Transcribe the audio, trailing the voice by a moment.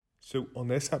So on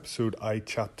this episode, I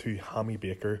chat to Hammy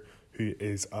Baker, who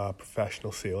is a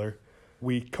professional sailor.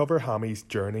 We cover Hammy's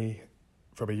journey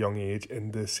from a young age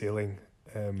into sailing,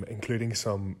 including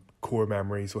some core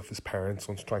memories with his parents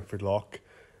on Strangford Lough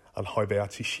and how they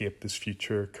actually shaped his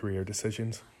future career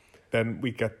decisions. Then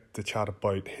we get to chat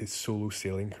about his solo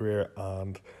sailing career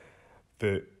and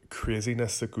the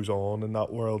craziness that goes on in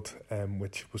that world,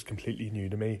 which was completely new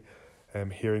to me.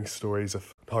 Hearing stories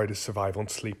of how to survive on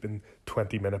sleep in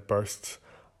 20-minute bursts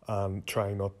and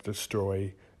trying not to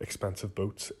destroy expensive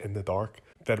boats in the dark.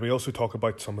 Then we also talk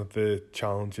about some of the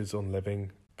challenges on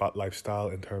living that lifestyle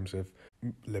in terms of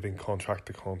living contract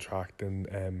to contract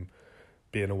and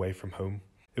being away from home.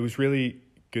 It was really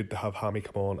good to have Hammy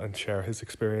come on and share his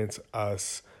experience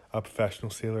as a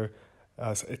professional sailor,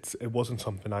 as it wasn't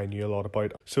something I knew a lot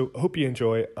about. So I hope you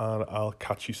enjoy, and I'll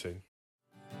catch you soon.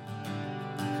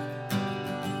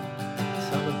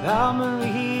 It's all about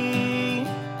Marie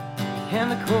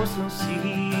and the coastal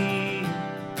sea,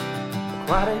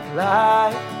 aquatic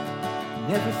life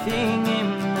and everything in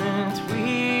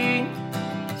between.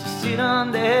 So sit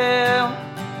on down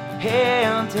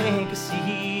and take a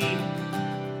seat.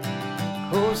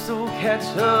 Coastal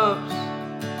catch-ups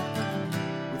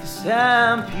with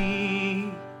Sam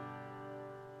P.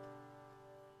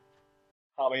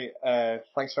 Hammy,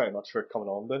 thanks very much for coming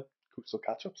on the Coastal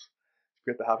Catch-Ups. It's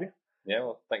great to have you. Yeah,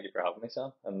 well, thank you for having me,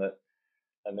 Sam. And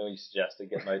I know you suggested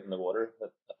getting out in the water,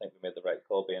 but I think we made the right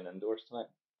call being indoors tonight.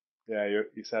 Yeah,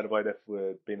 you said about if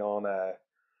we'd been on our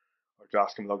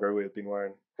Jaskin lugger, we'd been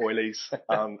wearing oilies,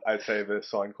 and I'd say the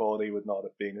sound quality would not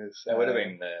have been as It would have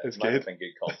been, might have been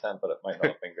good content, but it might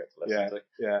not have been great to listen to.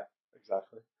 Yeah,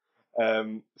 exactly.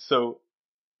 So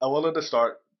I wanted to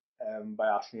start by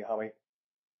asking you, Hammy,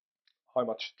 how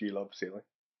much do you love sailing?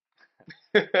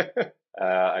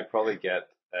 I probably get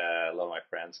a lot of my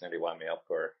friends nearly wind me up,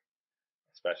 or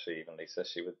especially even Lisa.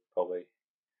 She would probably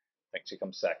think she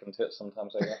comes second to it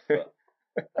sometimes, I guess. But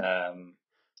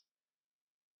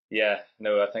yeah,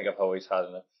 no, I think I've always had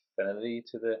an affinity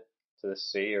to the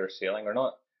sea or sailing, or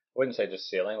not. I wouldn't say just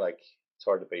sailing. Like, it's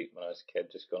hard to beat when I was a kid,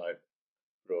 just going out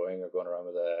rowing or going around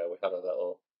with we had a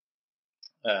little.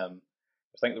 I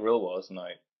think the rule was, now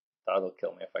Dad will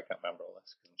kill me if I can't remember all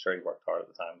this, because I'm sure he worked hard at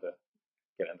the time to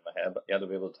get into my head, but you had to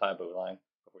be able to tie a bow line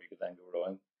before you could then go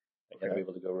rowing. And you had to be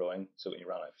able to go rowing, so when you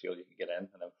ran out of fuel you could get in,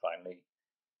 and then finally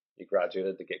you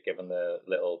graduated to get given the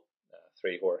little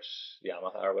 3-horse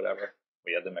Yamaha or whatever.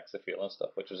 We had to mix the fuel and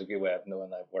stuff, which was a good way of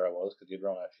knowing where I was, because you'd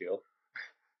run out of fuel.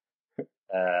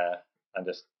 And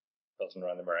just buzzing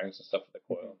around the moorings and stuff with the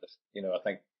coil. Just, I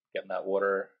think getting that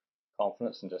water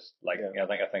confidence and just I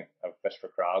think I've fished for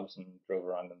crabs and drove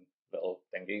around in little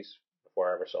dinghies before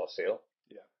I ever saw a sail.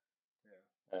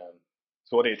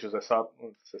 So what age was this at?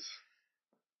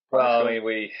 Well, I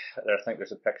think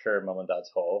there's a picture of Mum and Dad's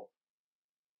hall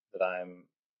that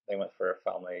they went for a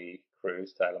family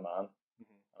cruise to Isle of Man,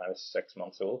 and I was 6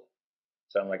 months old.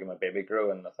 So I'm like in my baby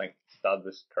grow, and I think Dad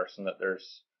was cursing that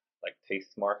there's like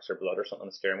teeth marks or blood or something on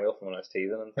the steering wheel from when I was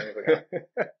teething and things like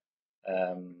that.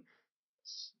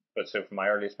 But so from my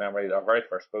earliest memory, our very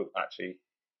first boat actually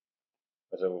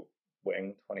was a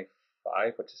Wing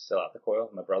 25, which is still at the coil.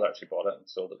 My brother actually bought it and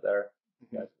sold it there.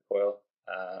 The coil.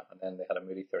 And then they had a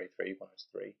Moody 33 when I was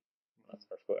 3. That's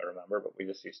the first boat I remember, but we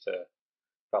just used to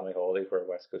family holidays were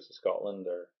west coast of Scotland,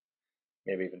 or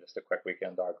maybe even just a quick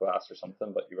weekend Glass or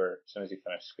something, but as soon as you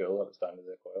finished school, it was down to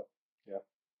the coil.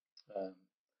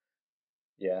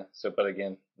 So, but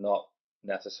again, not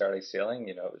necessarily sailing,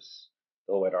 it was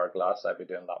the whole way to Glass. I'd be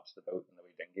doing laps of the boat in the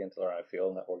wee dinghy until I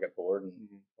feel or get bored,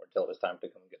 or until it was time to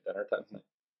come and get dinner type thing.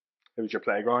 It was your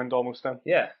playground almost then?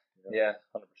 Yeah,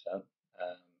 100%.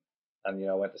 And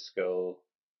I went to school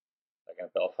like in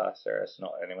Belfast there, so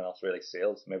not anyone else really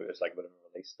sailed, so maybe it was like a bit of a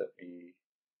release that you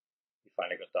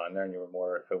finally got down there and you were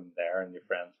more at home there and your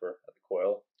friends were at the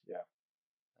coil.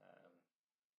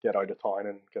 Get out of town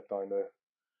and get down to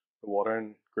the water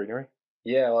and greenery.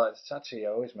 Yeah, well, it's actually, I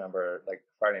always remember like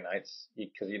Friday nights,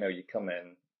 because you come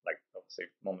in, like obviously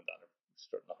Mum and Dad are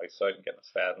sorting the house out and getting us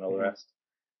fed and all the rest.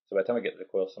 So by the time we get to the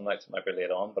coil, some nights it might be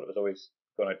late on, but it was always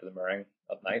going out to the mooring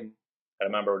at night. I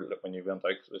remember when you went out,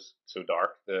 because it was so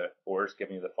dark, the oars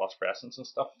giving you the phosphorescence and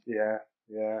stuff. Yeah.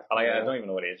 And I don't even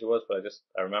know what age it was, but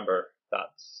I remember that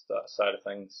side of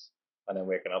things, and then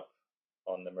waking up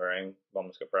on the mooring,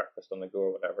 Mum's got breakfast on the go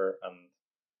or whatever, and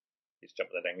you just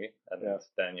jump in the dinghy, and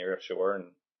then you're ashore,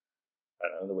 and I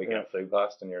don't know, the weekend flew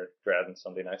past, and you're dreading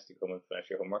Sunday nights to come and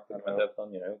finish your homework that you might have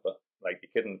done, but like you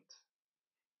couldn't.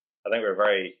 I think we were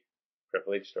very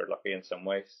privileged or lucky in some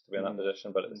ways to be in that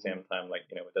position, but at the same time, like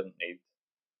we didn't need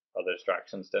other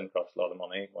distractions. Didn't cost a lot of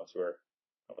money once we were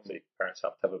Obviously, parents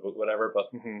have to have a boat, whatever, but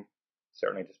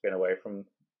certainly just being away from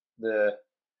the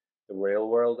real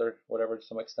world or whatever to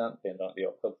some extent, being down at the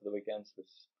yacht club for the weekends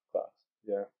was class.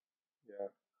 Yeah, yeah.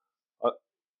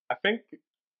 I think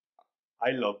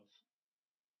I love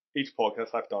each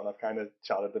podcast I've done. I've kind of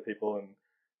chatted to people, and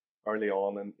early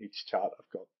on in each chat,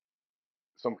 I've got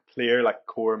some clear like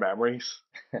core memories,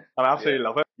 and I absolutely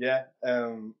love it. Yeah, I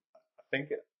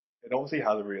think it obviously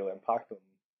has a real impact on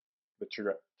the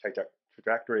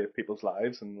trajectory of people's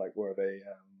lives and like where they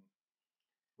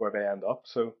end up.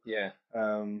 So yeah,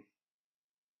 do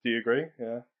you agree?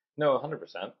 Yeah. No,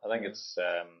 100%. I think it's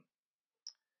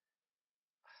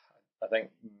I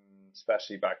think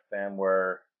especially back then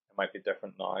where it might be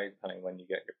different now, depending when you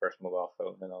get your first mobile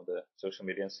phone and on the social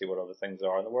media and see what other things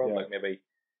are in the world. Like maybe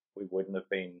we wouldn't have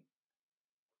been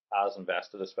as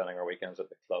invested as spending our weekends at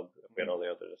the club if we had all the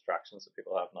other distractions that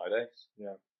people have nowadays.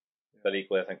 Yeah. But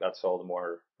equally, I think that's all the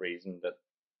more reason that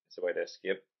it's a way to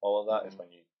escape all of that is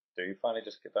when you do finally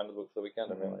just get down to the boat for the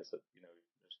weekend and realize that you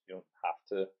don't have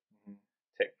to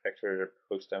take pictures or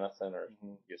post anything or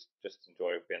just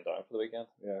enjoy being down for the weekend.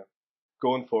 Yeah.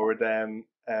 Going forward then,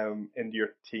 into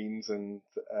your teens and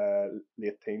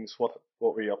late teens, what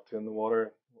were you up to in the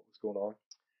water? What was going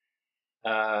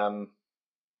on?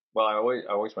 Well, I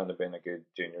always meant to be in a good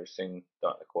junior scene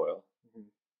down at the Coil.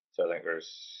 So I think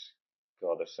there's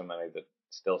so many that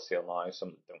still sail now, some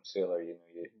that don't sail, or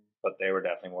but they were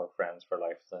definitely more friends for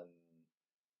life than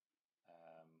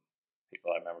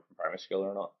people I remember from primary school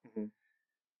or not.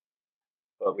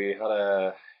 But we had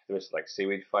there was like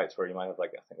seaweed fights where you might have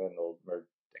like I think an old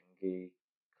dinghy.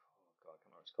 Oh God, I can't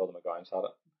remember what it's called. The McGowans had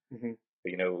it.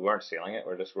 But we weren't sailing it;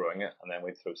 we were just rowing it, and then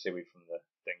we'd throw seaweed from the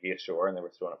dinghy ashore, and they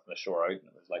were throwing it from the shore out, and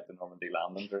it was like the Normandy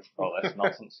landings or all this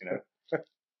nonsense,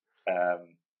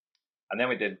 And then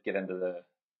we did get into the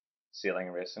sailing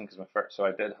and racing because so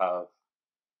I did have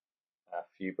a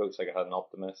few boats. Like I had an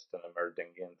Optimist and a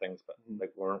dinghy and things, but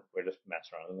like we're just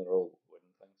messing around, and they're all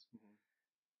wooden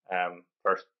things.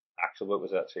 First actual boat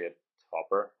was actually a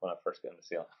topper when I first got into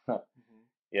sailing.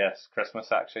 Yes,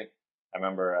 Christmas actually. I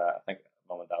remember I think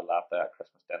Mum and Dad laughed at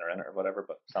Christmas dinner in it or whatever,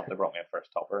 but Santa brought me a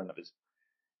first topper, and it was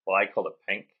I called it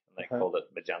pink, and they called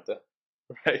it magenta,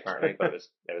 right? Apparently, but it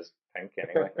was pink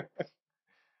anyway.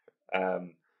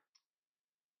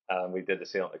 And we did the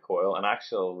sail at the Coil, and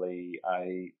actually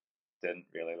I didn't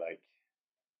really like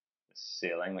the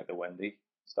sailing, like the windy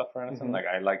stuff or anything. Like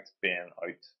I liked being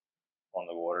out on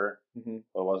the water,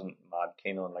 but I wasn't mad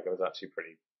keen on. Like I was actually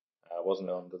pretty. I wasn't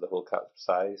under the whole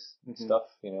capsize stuff,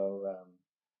 I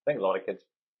think a lot of kids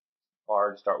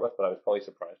are to start with, but I was probably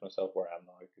surprised myself where I am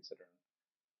now, considering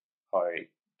how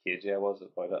cagey I was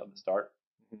about it at the start.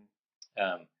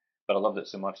 But I loved it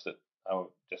so much that I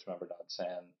just remember Dad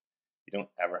saying, "You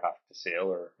don't ever have to sail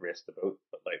or race the boat,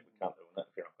 but like we can't own it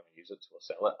if you're not going to use it, so we'll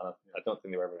sell it." And I don't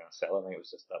think they were ever going to sell it. I think it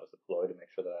was just that was the ploy to make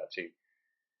sure that I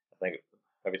think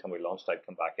every time we launched, I'd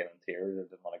come back in tears or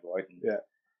didn't want to go out. And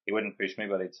he wouldn't push me,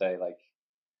 but he'd say like,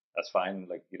 "That's fine,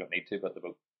 like you don't need to, but the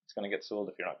boat is going to get sold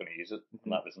if you're not going to use it."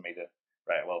 And that was me to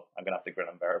right. Well, I'm going to have to grin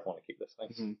and bear it if I want to keep this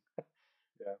thing.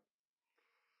 Yeah.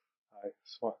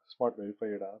 Smart move by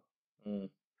your dad.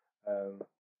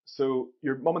 So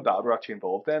your mum and dad were actually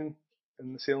involved then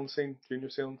in the sailing scene, junior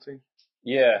sailing scene?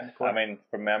 Yeah, I mean,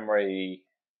 from memory,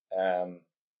 so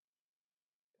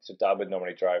Dad would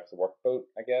normally drive the workboat,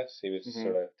 I guess. He was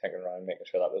sort of tinkering around, making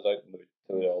sure that was out, and we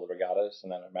would do all the regattas.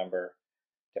 And then I remember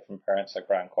different parents, like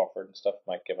Brian Crawford and stuff,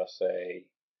 might give us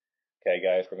okay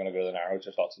guys, we're going to go to the Narrows,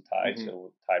 there's lots of tide,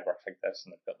 so tide works like this,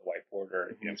 and they've got the whiteboard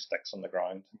or, sticks on the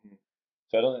ground.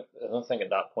 So I don't think at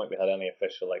that point we had any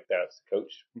official, like, there's the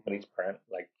coach, but each parent,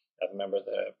 like, I remember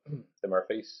the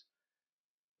Murphys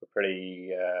were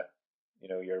pretty,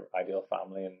 your ideal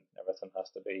family and everything has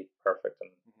to be perfect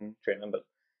and training, but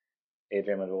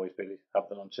Adrian would always have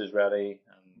the lunches ready,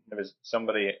 and there was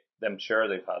somebody, I'm sure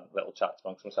they've had little chats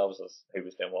amongst themselves as who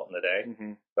was doing what in the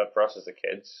day, but for us as the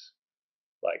kids,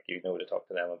 like, to talk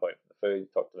to them about the food,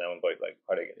 talk to them about, like,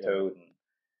 how to get towed, and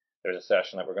there's a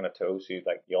session that we're going to tow, so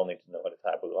you all need to know how to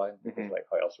tie a boat line, because, like,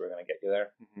 how else are we going to get you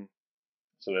there?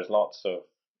 So there's lots of,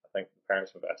 I think the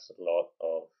parents invested a lot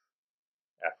of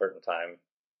effort and time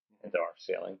into our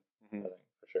sailing, I think,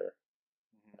 for sure.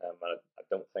 And I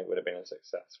don't think would have been as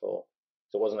successful.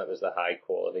 So it wasn't that it was the high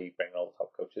quality, bringing all the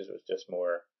top coaches, it was just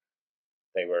more,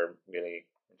 they were really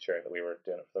ensuring that we were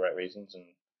doing it for the right reasons and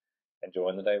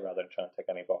enjoying the day rather than trying to tick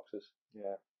any boxes.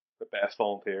 Yeah, the best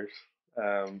volunteers,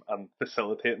 and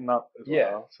facilitating that as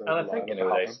well. So and I think,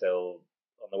 they still,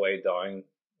 on the way down,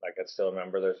 like I still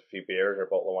remember there's a few beers or a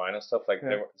bottle of wine and stuff, like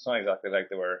it's not exactly like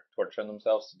they were torturing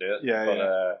themselves to do it.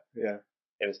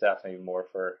 it was definitely more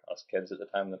for us kids at the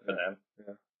time than for them.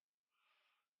 Yeah.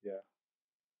 Yeah.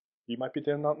 You might be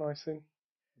doing that now soon.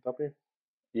 Would that be?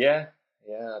 Yeah,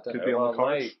 I don't Could know. be on the Well,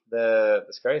 cards.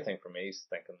 the scary thing for me is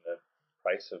thinking the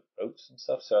price of boats and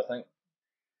stuff. So I think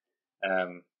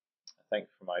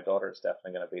for my daughter, it's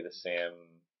definitely going to be the same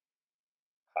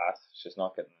path. She's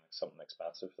not getting something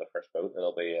expensive for the first boat.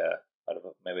 It'll be out of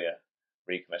maybe a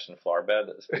recommissioned flower bed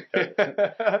that's been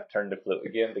turned to float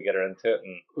again to get her into it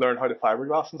and learn how to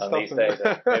fiberglass and stuff. These days,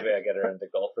 maybe I get her into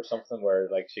golf or something where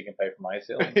like she can pay for my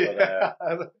sailing.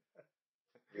 But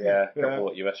careful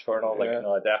what you wish for and all. Like,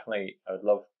 no, I would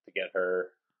love to get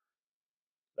her.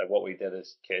 Like what we did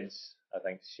as kids, I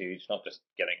think is huge. Not just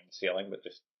getting into sailing, but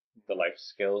just the life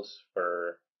skills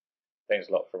for things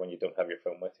a lot for when you don't have your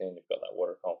phone with you and you've got that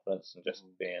water confidence and just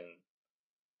being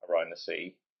around the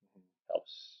sea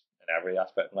helps in every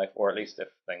aspect of life, or at least if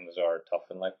things are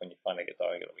tough in life, when you finally get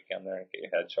down, get a weekend there and get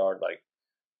your head showered, like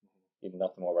you've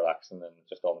nothing more relaxing than it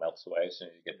just all melts away as soon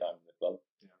as you get down to the club.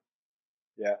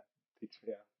 Yeah.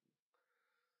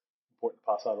 Important to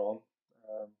pass that on.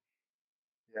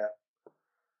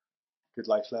 Good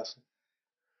life lesson.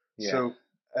 Yeah. So,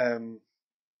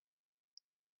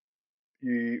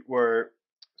 you're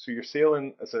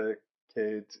sailing as a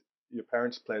kid. Your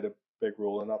parents played a big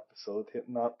role in that,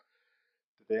 facilitating that.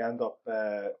 Did they end up,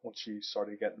 once you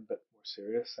started getting a bit more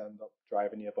serious, end up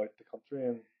driving you about the country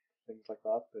and things like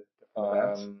that, the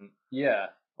different events? Yeah.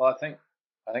 Well, I think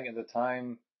at the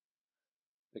time,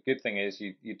 the good thing is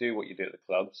you do what you do at the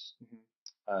clubs,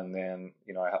 and then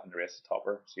I happened to race the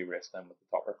topper, so you race them with the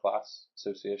topper class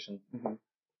association.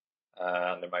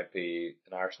 And there might be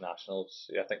an Irish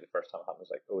Nationals. I think the first time it happened was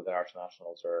like, the Irish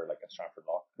Nationals are like a Stratford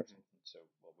Lock or something. So,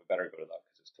 well, we better go to that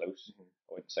because it's close. I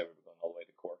wouldn't say we were going all the way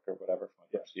to Cork or whatever for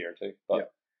my first year or two.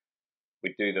 But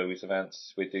we do those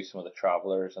events. We do some of the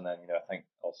travellers. And then, I think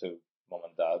also mum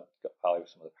and dad got pally with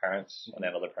some of the parents. And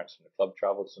then other parents from the club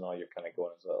travelled. So now you're kind of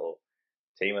going as a little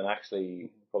team. And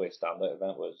actually, probably a standout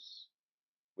event was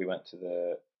we went to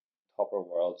the Topper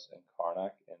Worlds in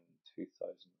Carnac in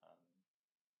 2004.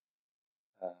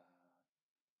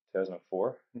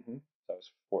 So I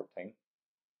was 14.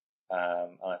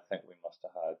 And I think we must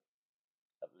have had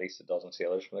at least a dozen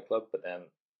sailors from the club, but then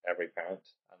every parent.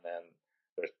 And then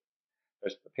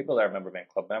there's people there I remember being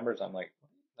club members. I'm like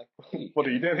what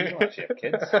are you doing? You don't actually have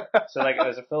kids. So like it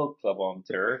was a full club on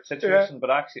tour situation,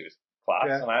 but actually it was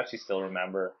class. And I actually still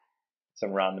remember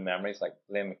some random memories. Like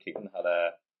Liam McKeaton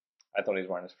I thought he was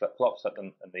wearing his flip flops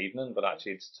in the evening, but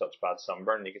actually it's such bad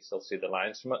sunburn you could still see the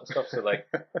lines from it and stuff. So like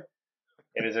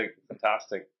it is a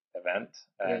fantastic event.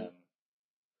 And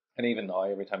even now,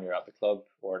 every time you're at the club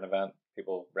or an event,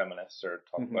 people reminisce or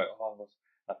talk about,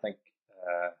 I think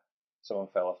someone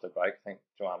fell off their bike. I think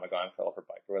Joanne McGowan fell off her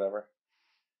bike or whatever.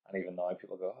 And even now,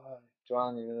 people go,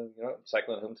 Joanne, you're not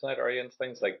cycling home tonight, are you? And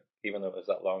things like, even though it was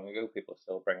that long ago, people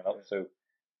still bring it up. So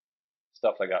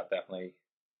stuff like that definitely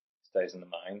stays in the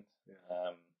mind.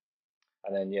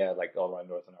 And then, like all around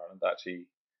Northern Ireland, actually,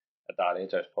 at that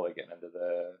age, I was probably getting into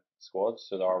the squads.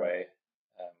 So the RWA,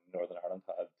 Northern Ireland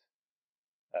had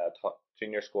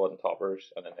junior squad and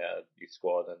toppers, and then they had youth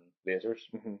squad and lasers.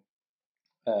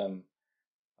 And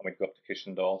we'd go up to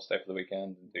Cushendall, stay for the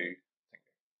weekend, and I think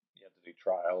you had to do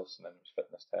trials, and then it was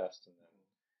fitness tests, and then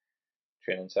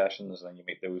training sessions, and then you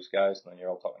meet those guys, and then you're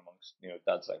all talking amongst,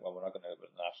 Dad's like, well, we're not going to go to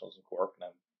the Nationals in Cork, and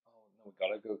I'm, no, we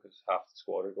got to go because half the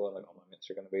squad are going, like, all my mates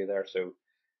are going to be there. So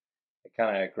it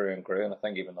kind of grew and grew, and I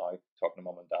think even now, talking to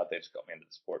mum and dad, they just got me into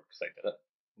the sport because they did it.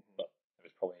 But it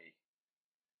was probably,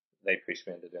 they pushed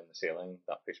me into doing the sailing,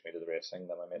 that pushed me to the racing,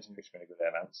 then my mates pushed me to go to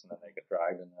the events, and then they got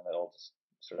dragged, and then it all just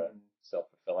sort of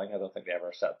self-fulfilling. I don't think they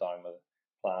ever sat down with a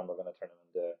plan, we're going to turn him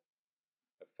into a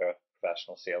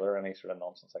professional sailor or any sort of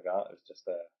nonsense like that. It was just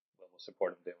we'll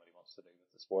support him doing what he wants to do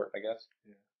with the sport, I guess.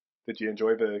 Did you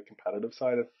enjoy the competitive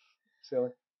side of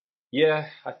sailing? I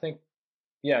think,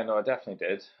 no, I definitely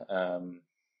did. I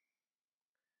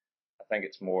think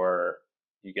it's more,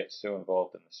 you get so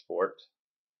involved in the sport.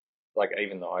 Like,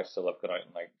 even though I still love going out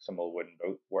in like some old wooden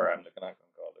boat where I'm looking at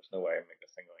going, God, there's no way I make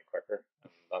this thing go any quicker.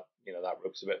 And that, that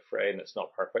rope's a bit frayed and it's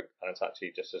not perfect, and it's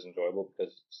actually just as enjoyable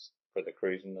because it's for the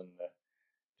cruising and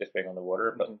just being on the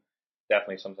water. But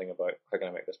definitely something about, how can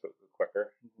I make this boat go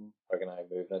quicker? How can I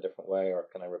move in a different way, or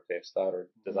can I replace that, or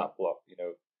does that block,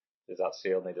 does that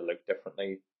sail need to look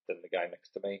differently than the guy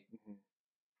next to me?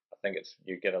 I think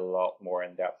you get a lot more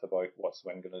in depth about what's the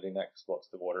wind going to do next, what's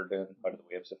the water doing, how do the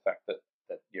waves affect it.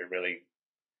 That you're really,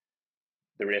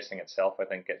 the racing itself, I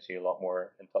think, gets you a lot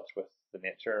more in touch with the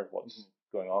nature of what's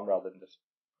going on rather than just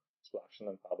splashing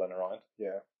and paddling around.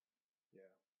 There's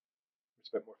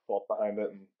a bit more thought behind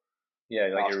it, and Yeah,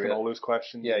 like asking all those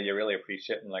questions. Yeah, you're really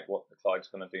appreciating like what the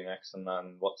cloud's going to do next, and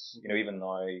then what's even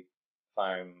now, if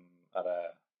I'm at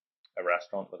a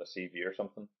restaurant with a sea view or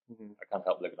something, I can't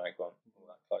help looking out going, oh,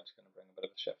 that cloud's going to bring a bit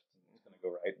of a shift, and it's going to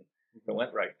go right. And if it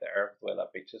went right there, the way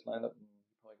that beach is lined up,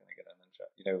 you're probably going to get an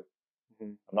interest.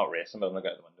 I'm not racing, but I'm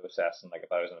looking out the window assessing, like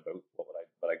if I was in a boat, would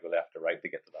I go left or right to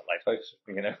get to that lighthouse?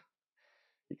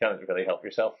 You can't really help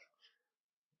yourself.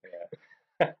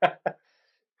 Yeah.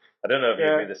 I don't know if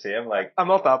you'd be the same. Like, I'm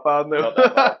not that bad, no. Not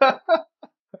that bad.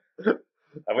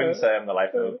 I wouldn't say I'm the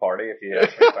life of the party if you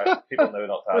ask me about. People know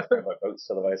not to ask me about boats,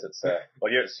 otherwise it's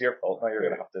it's your fault now. You're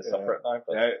going to have to suffer it now.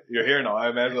 But. Yeah, you're here now.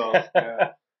 I may as well.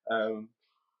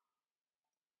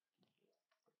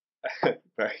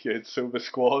 Very good. So the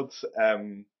squads.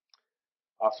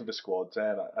 After the squads,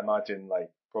 then I imagine like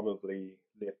probably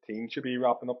late teens should be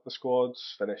wrapping up the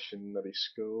squads, finishing maybe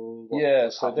school.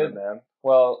 So I did. Then?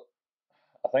 Well,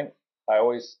 I think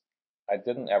I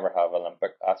didn't ever have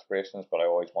Olympic aspirations, but I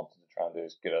always wanted to try and do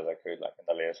as good as I could, like in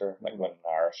the laser, like winning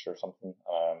Irish or something.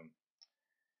 I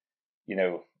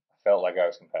felt like I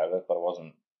was competitive, but I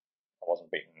wasn't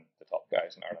beating the top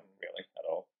guys in Ireland really at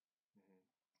all.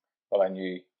 But I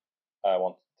knew I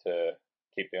wanted to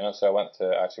keep doing it, so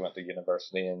I actually went to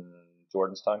university in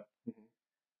Jordanstown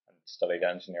and studied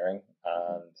engineering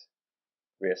and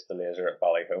raced the laser at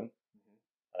Ballyhome.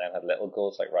 And then had little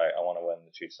goals like, right, I want to win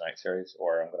the Tuesday Night Series,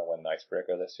 or I'm going to win the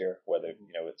Icebreaker this year, whether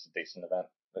it's a decent event,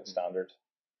 like standard.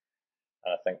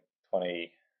 And I think I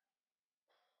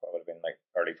would have been like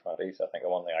early 20s. I think I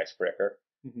won the Icebreaker.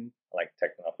 Like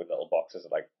ticking off with little boxes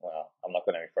of like, well, I'm not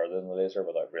going any further than the laser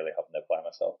without really having to apply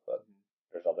myself. But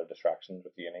there's other distractions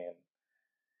with uni,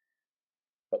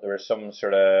 but there was some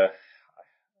sort of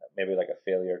maybe like a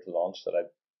failure to launch that I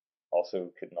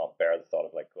also could not bear the thought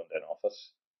of like going to an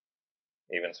office.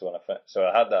 Even so, so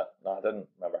I had that. No, I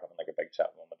didn't remember having like a big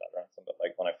chat with my dad or anything. But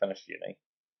like when I finished uni,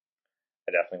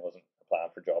 I definitely wasn't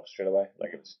applying for jobs straight away.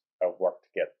 Like I worked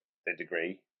to get the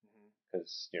degree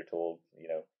because you're told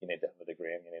you need to have a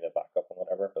degree and you need a backup and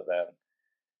whatever. But then,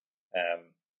 as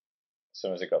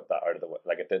soon as I got that out of the way,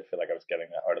 like I did feel like I was getting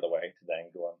that out of the way to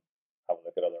then go and have a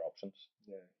look at other options.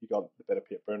 Yeah, you got a bit of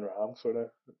paper in your hand, sort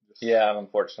of. Yeah, and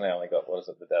unfortunately, I only got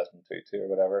the Desmond Tutu or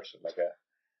whatever. So like I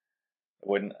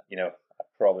wouldn't, I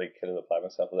probably could have applied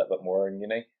myself a little bit more in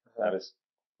uni. I was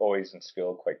always in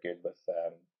school quite good with,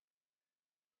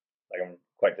 like I'm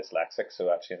quite dyslexic,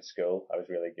 so actually in school I was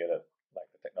really good at like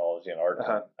the technology and art.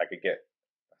 I think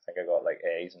I got like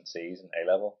A's and C's in A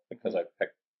level because I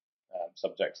picked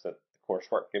subjects that the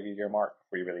coursework give you your mark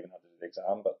before you really even have to do the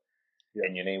exam. But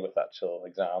in uni with actual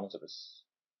exams, it was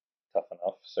tough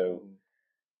enough. So,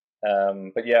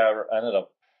 but yeah, I ended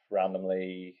up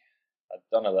randomly. I'd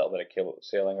done a little bit of keelboat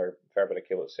sailing or a fair bit of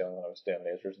keelboat sailing when I was doing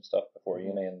lasers and stuff before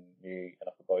uni and knew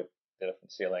enough about the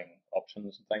different sailing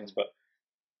options and things. But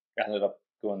I ended up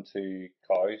going to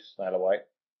Cowes, Isle of Wight,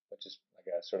 which is like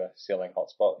a sort of sailing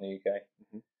hotspot in the UK,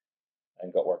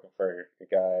 and got working for a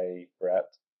guy,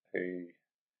 Brett, who,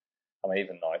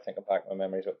 even now thinking back, my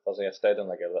memories a bit fuzzy. I stayed in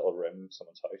like a little room in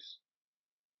someone's house.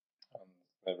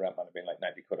 The rent might have been like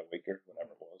 90 quid a week or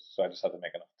whatever it was. So I just had to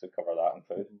make enough to cover that and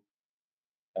food.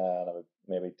 And I would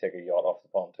maybe take a yacht off the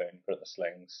pontoon, put it in the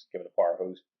slings, give it a power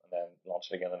hose, and then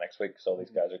launch it again the next week. So all these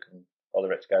guys all the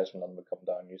rich guys from London would come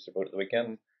down and use their boat at the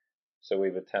weekend. So we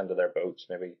would tend to their boats,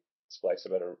 maybe splice a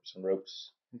bit of some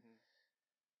ropes,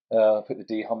 put the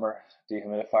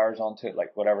dehumidifiers onto it,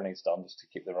 like whatever needs done just to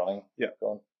keep the running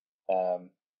going.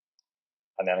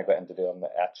 And then I got into doing the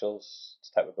Etchells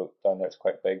type of boat down there. It's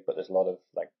quite big, but there's a lot of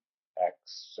like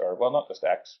not just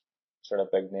X sort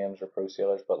of big names or pro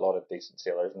sailors, but a lot of decent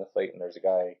sailors in the fleet. And there's a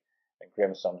guy, like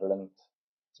Graham Sunderland,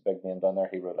 it's a big name down there.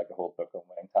 He wrote like a whole book on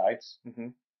winning tides.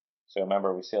 So I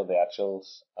remember we sailed the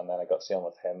Etchells, and then I got sailing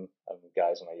with him and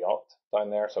guys on a yacht down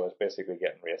there. So I was basically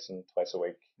getting racing twice a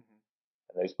week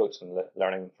in those boats and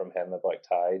learning from him about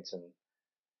tides and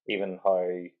even how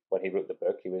when he wrote the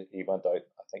book, he went out.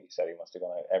 I think he said he must have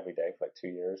gone out every day for like 2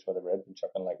 years with a rib and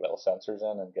chucking like little sensors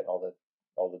in and getting all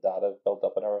the data built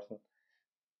up and everything.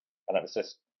 And it was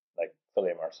just like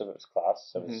fully immersive. It was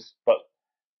class. It was, but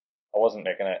I wasn't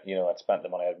making it. I'd spent the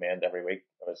money I'd made every week.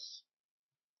 I was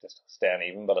just staying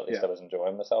even, but at least I was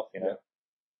enjoying myself.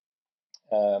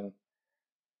 And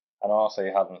honestly,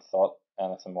 I hadn't thought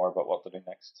anything more about what to do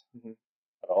next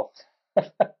at all.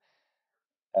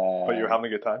 But you're having a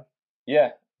good time.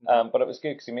 Yeah. But it was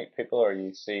good because you meet people or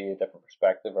you see a different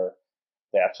perspective, or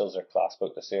the Etchells are class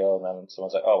boat to sail, and then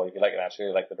someone's like, oh, well, if you like an Etchell,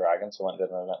 you like the Dragon. So I went and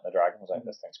did an event in the Dragon. I was like,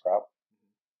 this thing's crap.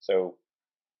 So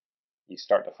you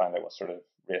start to find out what sort of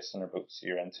racing or boats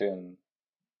you're into, and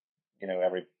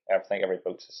every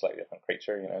boat's a slightly different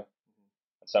creature,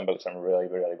 And some boats I'm really,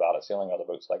 really bad at sailing. Other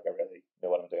boats, like, I really know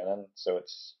what I'm doing in. So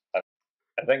I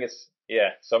think it's,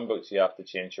 yeah, some boats you have to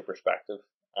change your perspective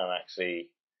and actually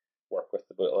work with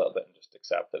the boat a little bit and just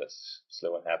accept that it's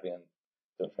slow and heavy and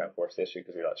don't try and force the issue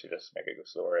because you'll actually just make it go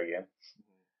slower again.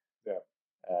 Yeah.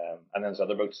 And then there's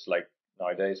other boats like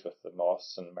nowadays with the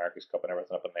Moss and America's Cup and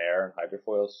everything up in the air and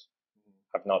hydrofoils.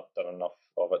 I've not done enough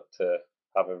of it to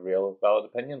have a real valid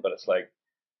opinion, but it's like,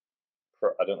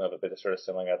 I don't know if it'd be the sort of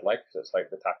sailing I'd like, because it's like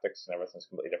the tactics and everything's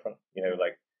completely different. You know,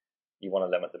 like, you want to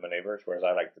limit the maneuvers, whereas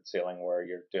I like the sailing where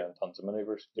you're doing tons of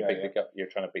maneuvers.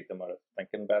 You're trying to beat them out of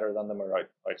thinking better than them or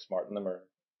outsmarting them or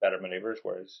better maneuvers,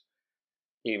 whereas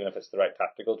even if it's the right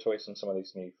tactical choice in some of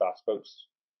these new fast boats,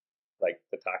 like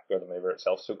the tack or the maneuver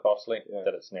itself so costly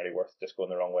that it's nearly worth just going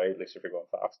the wrong way, at least if you're going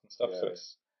fast and stuff. So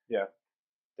it's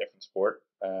different sport,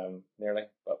 nearly.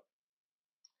 But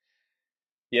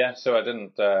yeah, so I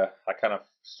didn't. I kind of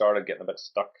started getting a bit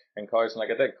stuck in cows, and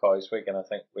like I did cows week, and I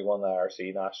think we won the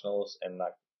RC nationals in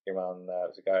that game. On it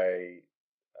was a guy,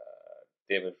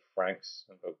 David Franks,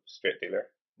 about straight dealer,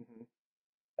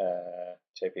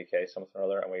 JPK something or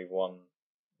other, and we won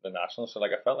the nationals. So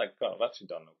like I felt like, God, I've actually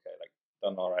done okay, like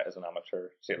done all right as an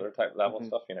amateur sailor type level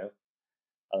stuff, you know.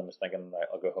 And I was thinking, like,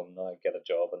 I'll go home now, get a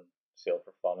job, and sail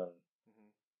for fun, and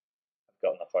I've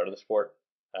got enough out of the sport.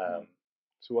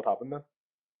 So what happened then?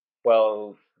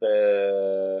 Well,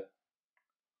 I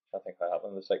think what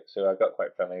happened was like, so I got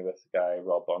quite friendly with the guy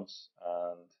Rob Bunce,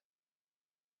 and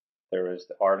there was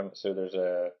the Artemis. So there's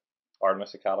a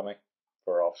Artemis Academy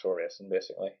for offshore racing,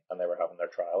 basically, and they were having their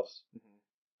trials.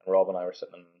 And Rob and I were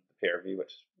sitting in the Pier View,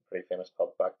 which is a pretty famous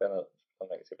pub back then. I don't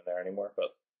think it's even there anymore,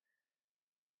 but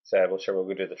said, well, sure, we'll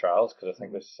go do the trials, because I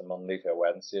think this is a Monday to a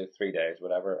Wednesday, 3 days,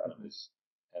 whatever, and it was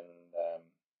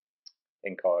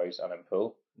in Cows and in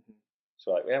Pool.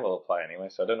 So like, yeah, we'll apply anyway.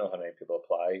 So I don't know how many people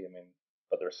apply. I mean,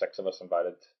 but there were 6 of us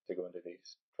invited to go and do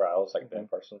these trials, like the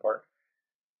in-person part.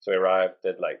 So we arrived,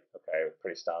 did like, okay,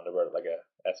 pretty standard. We're at like a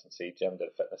S&C gym, did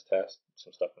a fitness test,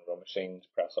 some stuff in row machines,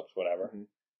 press ups, whatever.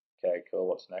 Okay, cool.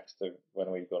 What's next? When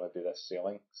are we going to do this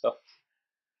sailing stuff?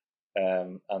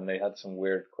 And they had some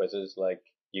weird quizzes, like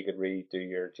you could redo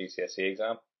your GCSE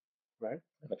exam, right?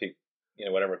 And if you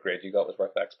know, whatever grade you got was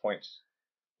worth X points,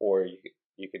 or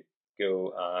you could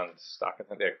go and stack, I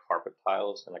think they had carpet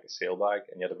tiles in like a sail bag,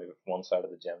 and you had to move it from one side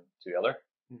of the gym to the other.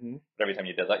 But every time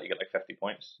you did that, you get like 50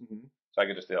 points. So I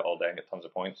could just do that all day and get tons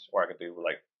of points, or I could do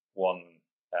like one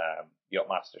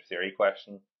Yachtmaster theory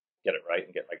question, get it right,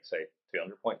 and get like say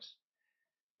 200 points.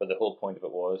 But the whole point of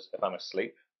it was, if I'm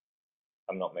asleep,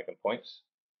 I'm not making points.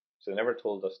 So they never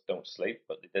told us don't sleep,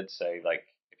 but they did say,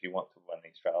 like, if you want to win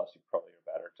these trials, you probably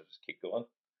are better to just keep going.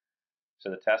 So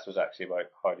the test was actually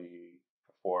about how do you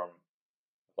perform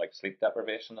with, like, sleep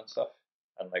deprivation and stuff,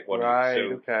 and like what do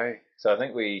you. So I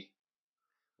think we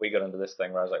got into this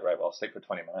thing where I was like, right, well, I'll sleep for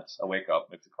 20 minutes. I'll wake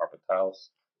up, move the carpet tiles,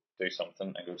 do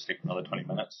something, and go to sleep for another 20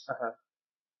 minutes.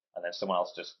 And then someone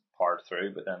else just powered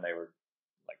through, but then they were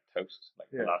like toast.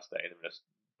 Like the last day, they were just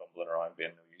bumbling around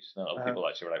being no use. And other people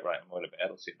actually were like, right, I'm going to bed,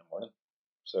 I'll see you in the morning.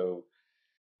 So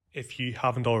if you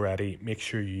haven't already, make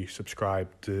sure you subscribe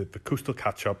to the Coastal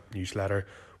Catch Up newsletter,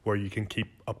 where you can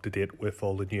keep up to date with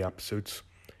all the new episodes.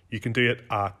 You can do it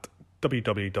at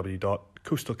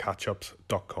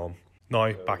www.coastalcatchups.com.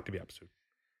 Now back to the episode.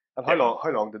 And how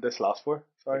long did this last for?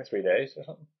 Sorry, like 3 days or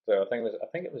something. So I think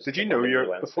it was. Did you know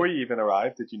before you even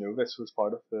arrived? Did you know this was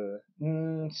part of the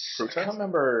process? I can't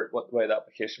remember what the way the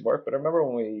application worked, but I remember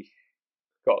when we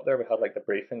got there, we had like the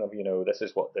briefing of, you know, this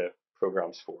is what the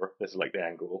program's for. This is like the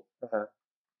end goal.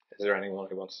 Is there anyone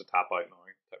who wants to tap out now?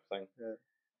 Type thing.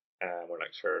 We're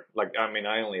like, sure. Like, I mean,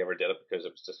 I only ever did it because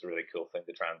it was just a really cool thing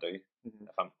to try and do.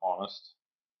 If I'm honest,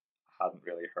 I hadn't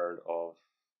really heard of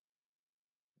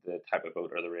the type of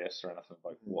boat or the race or anything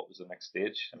about what was the next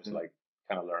stage. It was like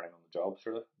kind of learning on the job,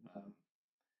 sort of.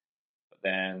 But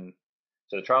then,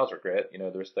 so the trials were great. You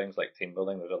know, there's things like team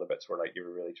building. There's other bits where like you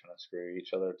were really trying to screw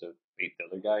each other to beat the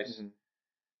other guys.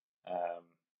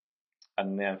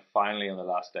 And then finally on the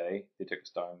last day, they took us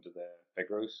down to the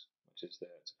Figaro's, which is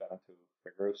it's a Veneto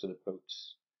Figaro. So the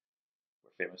boats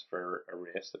were famous for a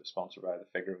race that was sponsored by the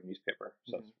Figaro newspaper.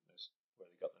 So that's where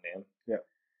they got the name.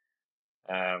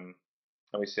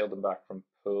 And we sailed them back from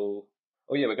Poole.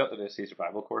 Oh yeah, we got to the sea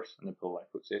survival course in the Poole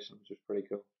lifeboat station, which was pretty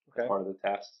cool. As part of the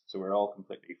test. So we were all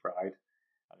completely fried,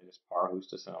 and they just power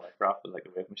hosed us in a life with like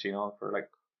a wave machine on for like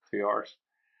 2 hours,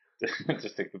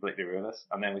 just to completely ruin us.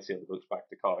 And then we sailed the boats back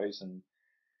to Cows, and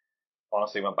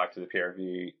honestly went back to the Pier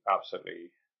View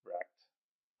absolutely wrecked.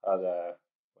 Had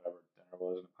whatever dinner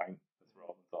was and a pint with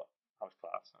Rob, and thought that was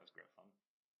class. That was great fun.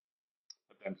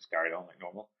 But then just carried on like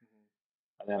normal.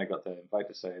 And then I got the invite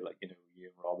to say, like, you know, you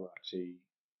and Rob were actually,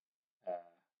 I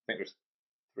think there's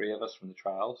 3 of us from the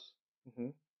trials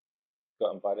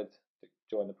got invited to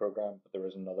join the program, but there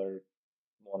was another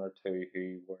 1 or 2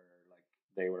 who were like,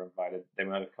 they were invited, they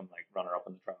might have come like runner up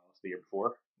in the trials the year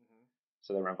before.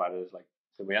 So they were invited as like,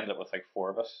 so we ended up with like 4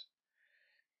 of us.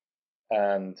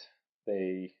 And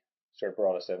they sort of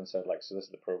brought us in and said, like, so this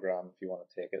is the program. If you want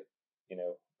to take it, you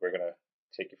know, we're going to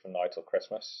take you from now till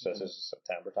Christmas. So this is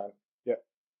September time. Yeah.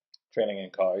 Training in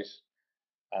cows.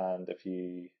 And if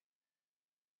you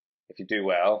do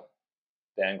well,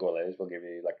 the end goal is we'll give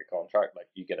you like a contract, like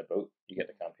you get a boat, you get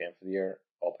the campaign for the year,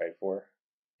 all paid for.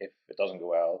 If it doesn't go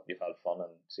well, you've had fun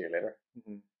and see you later.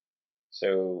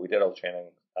 So we did all the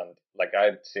training, and like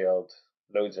I'd sailed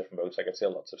loads of different boats. Like I'd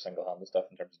sailed lots of single-handed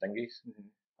stuff in terms of dinghies.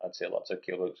 I'd sailed lots of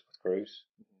keel boats with crews.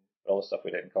 But all the stuff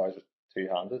we did in cows was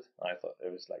two-handed, and I thought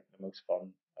it was like the most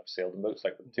fun I've sailed in boats.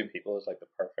 Like with 2 people is like the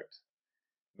perfect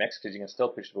mix, because you can still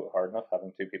push the boat hard enough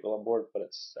having 2 people on board, but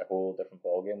it's a whole different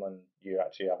ball game when you're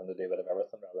actually having to do a bit of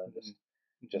everything rather than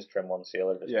just trim one sail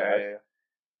or just drive.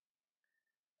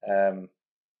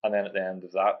 And then at the end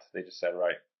of that, they just said,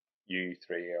 right, you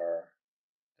 3 are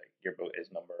like, your boat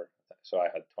is number. So I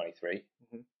had 23.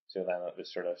 So then it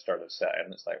was sort of started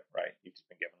setting. It's like, right, you've just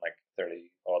been given like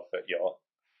 30 odd foot yacht,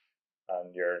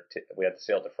 and we had to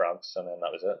sail to France, and then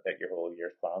that was it. Like your whole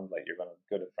year's planned. Like you're going to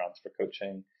go to France for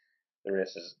coaching. The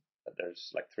races,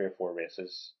 there's like 3 or 4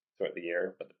 races throughout the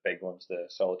year, but the big one's the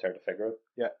Solitaire de Figaro.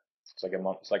 Yeah, it's like a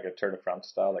month. It's like a Tour de France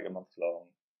style, like a month long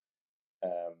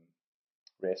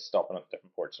race, stopping at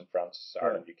different ports in France,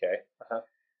 Ireland, UK.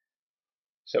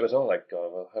 So it was all like,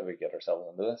 God, well, how do we get ourselves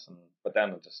into this? But then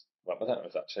I just went with it. It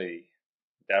was actually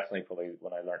definitely probably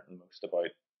when I learned the most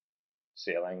about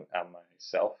sailing and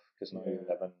myself, because now you're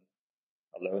living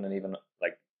alone, and even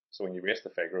like, so when you race the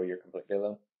Figaro, you're completely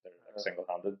alone. They're like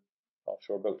single-handed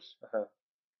offshore boats.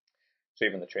 So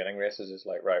even the training races is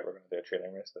like, right, we're going to do a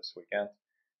training race this weekend,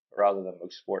 rather than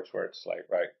most sports where it's like,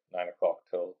 right, 9 o'clock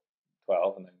till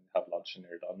 12, and then have lunch and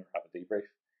you're done, or have a debrief.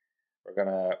 We're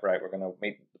gonna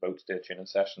meet the boats, do a tuning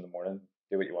session in the morning,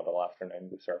 do what you want all afternoon,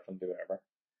 go surfing, do whatever,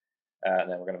 and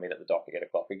then we're gonna meet at the dock at 8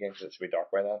 o'clock again, because it should be dark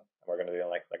by then, and we're gonna do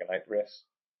like a night race,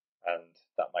 and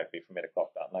that might be from 8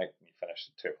 o'clock that night, and you finish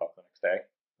at 2 o'clock the next day.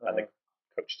 And the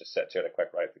coach just sets you out a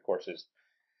quick right. The course is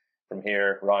from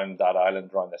here round that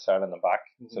island, round this island, and back.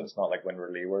 So it's not like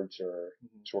windward leewards or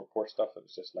short course stuff. It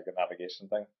was just like a navigation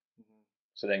thing.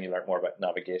 So then you learn more about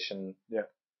navigation.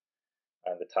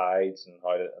 And the tides and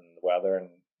and the weather, and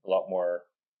a lot more,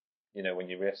 you know, when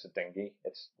you race a dinghy,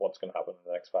 it's what's going to happen in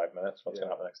the next 5 minutes, what's going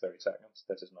to happen in the next 30 seconds.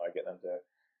 This is now getting into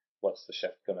what's the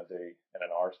shift going to do in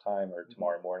an hour's time, or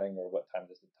tomorrow morning, or what time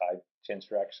does the tide change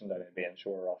direction, that it'd be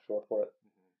inshore or offshore for it.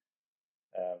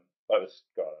 But it was,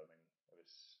 God, I mean, it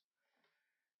was,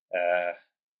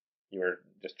 you were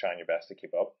just trying your best to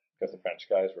keep up, because the French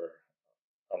guys were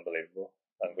unbelievable.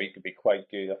 And we could be quite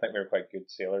good. I think we were quite good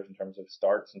sailors in terms of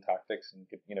starts and tactics, and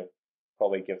could, you know,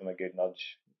 probably give them a good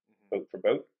nudge boat for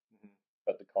boat.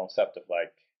 But the concept of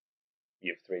like,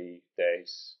 you have 3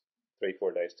 days,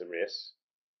 3-4 days to race,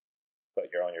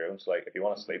 but you're on your own. So like, if you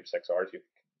want to sleep 6 hours, you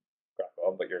crack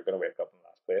on, but you're going to wake up in the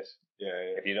last place.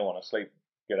 If you don't want to sleep,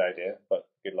 good idea, but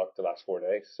good luck the last 4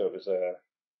 days. So it was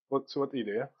what do you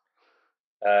do?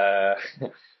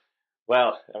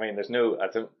 Well, I mean, I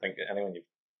don't think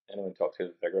anyone talked to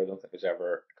the Figaro, I don't think there's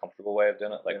ever a comfortable way of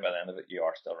doing it. Like by the end of it, you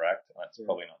are still wrecked, and that's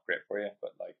probably not great for you.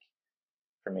 But like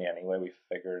for me anyway, I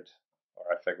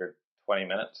figured 20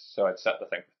 minutes. So I'd set the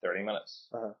thing for 30 minutes,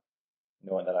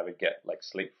 knowing that I would get like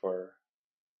sleep for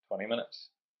 20 minutes.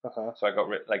 So I got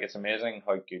like, it's amazing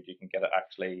how good you can get it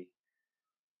actually.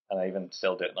 And I even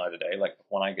still do it now today. Like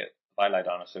if I lie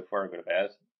down on a sofa or go to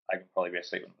bed, I can probably be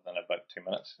asleep within about 2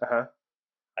 minutes.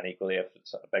 And equally, if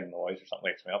it's a big noise or something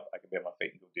wakes me up, I can be on my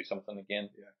feet and go do something again.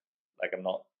 Like I'm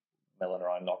not milling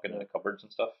around knocking in the cupboards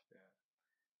and stuff.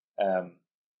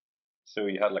 So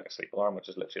you had like a sleep alarm, which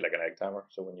is literally like an egg timer.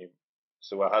 So the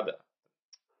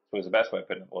best way of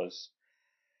putting it was,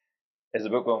 is the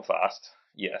boat going fast?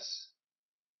 Yes.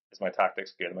 Is my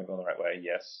tactics good? Am I going the right way?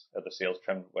 Yes. Are the sails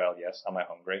trimmed well? Yes. Am I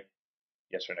hungry?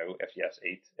 Yes or no? If yes,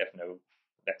 eat. If no,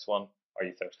 next one. Are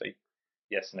you thirsty?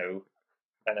 Yes, no.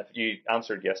 And if you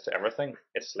answered yes to everything,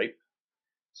 it's sleep.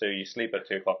 So you sleep at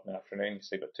 2 o'clock in the afternoon, you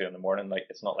sleep at 2 in the morning. Like,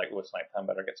 it's not like, oh, it's nighttime,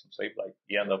 better get some sleep. Like,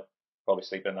 you end up probably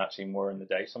sleeping actually more in the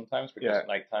day sometimes, because at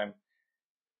nighttime,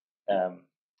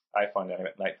 I found anyway,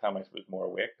 at nighttime I was more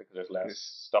awake, because there's less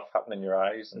stuff happening in your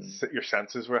eyes. And your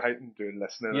senses were heightened, doing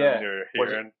listening and your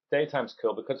hearing. Daytime's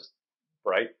cool because it's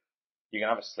bright. You can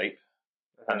have a sleep.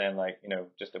 and then like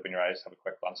just open your eyes, have a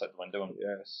quick glance out the window, and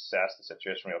assess the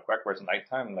situation real quick. Whereas at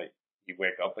nighttime, like you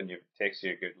wake up and it takes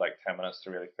you a good like 10 minutes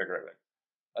to really figure out like,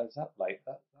 oh, is that light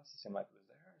that's the same light that was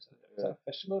there? Is that a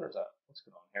fishing boat, or is that what's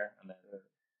going on here? And then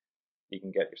you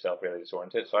can get yourself really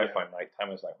disoriented. So I find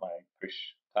nighttime is like my push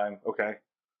time. Okay.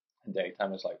 And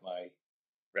daytime is like my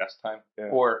rest time.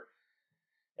 Yeah. Or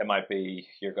it might be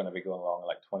you're going to be going along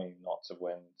like 20 knots of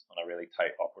wind on a really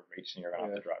tight upward reach, and you're going to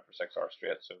have to drive for 6 hours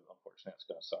straight. So unfortunately, it's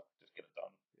going to suck. Just get it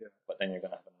done. Yeah. But then you're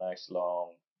going to have a nice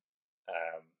long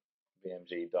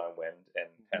BMG downwind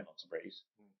in 10 knots of breeze.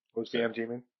 What's BMG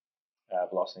mean?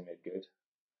 Velocity made good.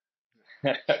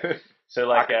 So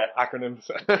like acronyms.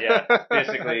 Yeah,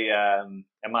 basically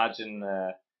imagine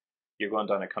you're going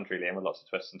down a country lane with lots of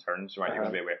twists and turns, right? You're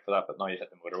going to be awake for that, but now you hit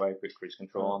the motorway, put cruise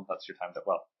control on. That's your time to,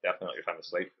 well, definitely not your time to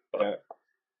sleep, but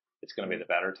it's going to be the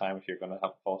better time if you're going to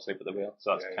have to fall asleep at the wheel.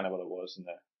 So that's kind of what it was in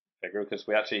the figure, because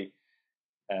we actually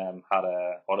had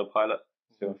a autopilot.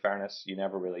 So in fairness, you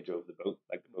never really drove the boat.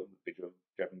 Like the boat would be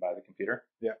driven by the computer.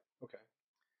 Yeah. Okay.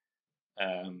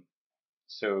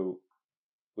 So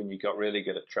when you got really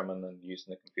good at trimming and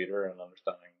using the computer and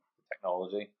understanding the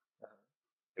technology,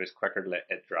 it was quicker to let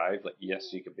it drive. Like,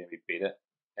 yes, you could maybe beat it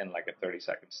in like a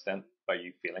 30-second stint by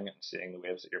you feeling it and seeing the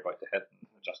waves that you're about to hit and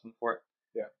adjusting for it.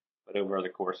 Yeah. But over the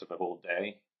course of a whole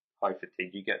day, how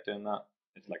fatigued you get doing that,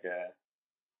 it's like the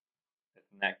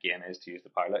net gain is to use the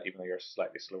pilot, even though you're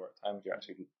slightly slower at times, you're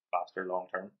actually faster long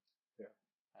term. Yeah.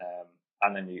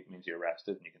 And then it means you're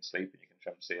rested and you can sleep and you can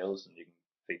trim sails and you can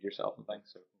feed yourself and things.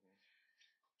 So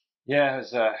yeah, it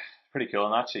was pretty cool.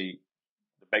 And actually,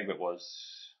 the big bit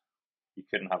was you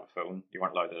couldn't have a phone. You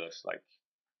weren't allowed to just like,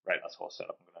 right, that's all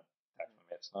set up. I'm going to text my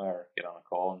mates now or get on a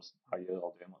call and how you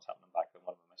all doing, what's happening back then,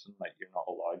 what am I missing? Like, you're not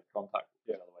allowed contact.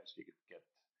 Yeah. Otherwise, you could get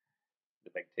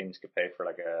the big teams could pay for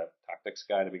like a tactics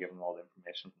guy to be giving them all the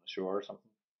information from the shore or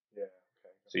something. Yeah.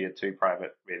 Okay. So you had 2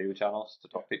 private radio channels to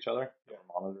talk to each other. They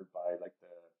were monitored by like the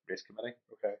race committee.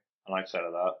 Okay. And outside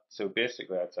of that, so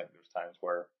basically, I'd think there's times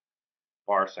where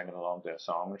bar singing along to a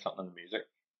song or something in the music,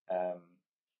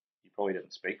 you probably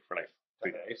didn't speak for like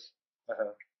 2 days,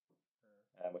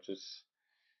 which is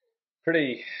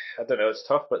pretty, I don't know, it's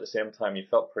tough, but at the same time you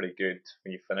felt pretty good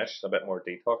when you finished, a bit more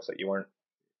detox, like your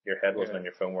head wasn't on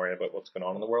your phone worrying about what's going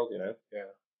on in the world, Yeah.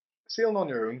 Sailing on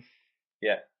your own.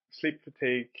 Yeah. Sleep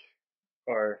fatigue,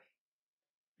 or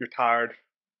you're tired,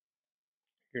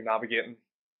 you're navigating,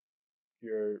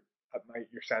 you're at night,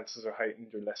 your senses are heightened,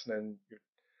 you're listening,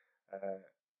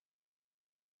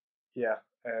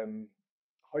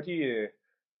 how do you,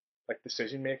 like,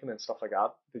 decision making and stuff like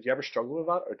that? Did you ever struggle with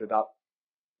that, or did that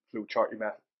flow chart you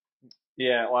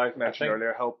Yeah, well, I mentioned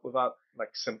earlier help with that,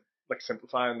 like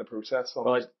simplifying the process?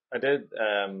 Almost? Well, I did.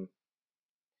 I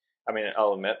mean,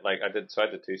 I'll admit, like I did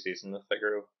 2 seasons of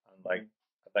Figaro, and like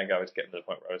I think I was getting to the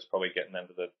point where I was probably getting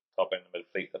into the top end of mid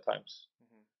fleet at times.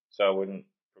 So I wouldn't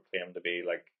proclaim to be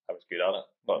like I was good at it,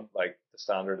 but like the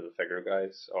standard of the Figaro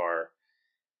guys are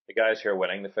the guys who are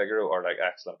winning the Figaro are like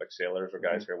ex-Olympic sailors or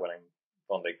guys who are winning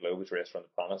Vendée Globes, race around the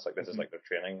planets. Like this is like their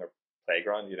training or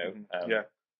playground, Yeah.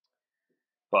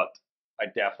 But I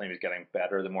definitely was getting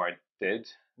better the more I did,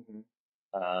 and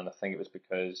I think it was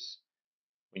because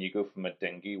when you go from a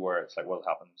dinghy where it's like what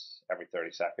happens every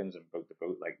 30 seconds and boat to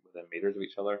boat, like within meters of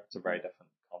each other, it's a very different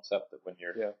concept. That when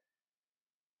you're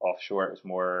offshore, it was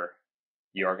more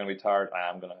you are going to be tired.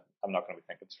 I'm not going to be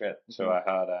thinking straight. So I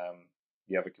had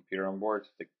you have a computer on board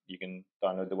that you can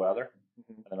download the weather,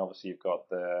 and then obviously you've got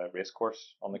the race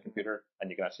course on the computer, and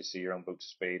you can actually see your own boat's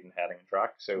speed and heading and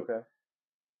track. So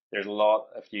there's a lot.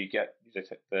 If you get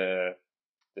the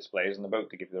displays in the boat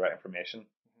to give you the right information,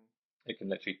 it can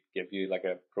literally give you like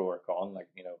a pro or con. Like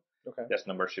this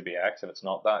number should be X. If it's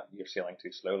not that, you're sailing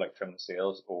too slow. Like trim the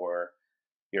sails, or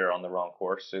you're on the wrong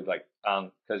course. So like,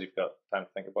 and because you've got time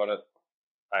to think about it,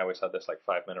 I always had this like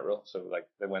 5-minute rule. So like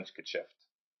the winds could shift.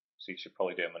 So you should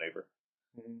probably do a maneuver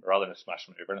rather than a smash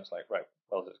maneuver. And it's like, right,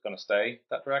 well, is it going to stay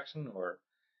that direction, or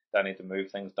do I need to move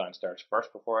things downstairs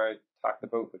first before I tack the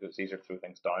boat? Because it's easier to throw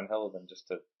things downhill than just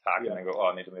to tack and then go,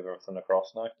 oh, I need to move everything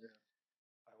across now. Yeah.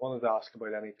 I wanted to ask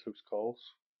about any close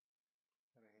calls.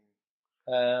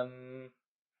 I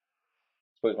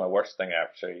suppose my worst thing I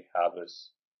actually had was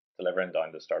delivering down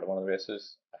to the start of one of the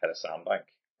races. I hit a sandbank,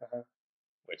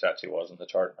 which actually wasn't the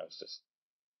chart. I was just,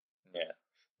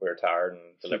 we were tired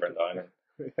and delivering down.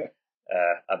 And,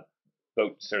 a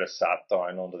boat sort of sat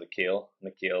down onto the keel.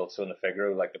 And the keel, so in the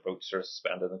Figaro, like the boat's sort of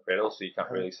suspended in the cradle, so you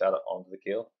can't really set it onto the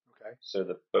keel. Okay. So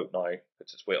the boat now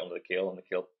puts its weight onto the keel, and the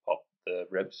keel popped the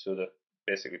ribs, so they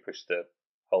basically pushed the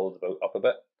hull of the boat up a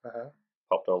bit.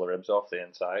 Popped all the ribs off the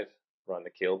inside around the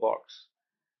keel box.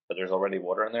 but there's already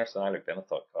water in there. So then I looked in and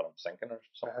thought, God, I'm sinking or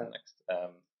something next.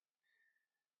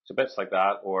 So bits like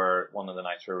that, or one of the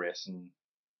nights we were racing,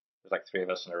 there's like 3 of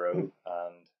us in a row,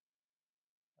 and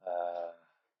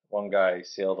one guy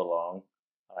sailed along,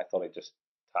 and I thought he just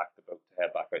tacked the boat to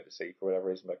head back out to sea for whatever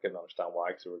reason, but I couldn't understand why,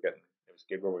 because it was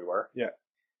good where we were. Yeah.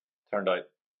 Turned out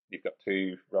you've got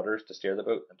 2 rudders to steer the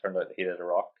boat, and turned out that he hit a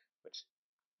rock, which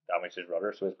damaged his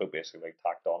rudder, so his boat basically like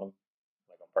tacked on him,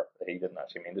 like on purpose. He didn't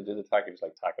actually mean to do the tack, he was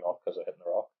like tacking off because of hitting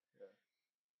the rock.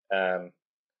 Yeah.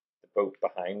 The boat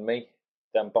behind me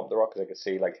then bumped the rock, because I could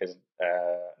see like his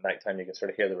nighttime, you can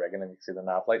sort of hear the rigging and you can see the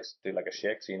nav lights do like a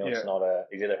shake, so you know it's not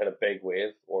he's either hit a big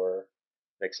wave or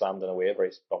like slammed in a wave or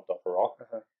he's bumped off a rock.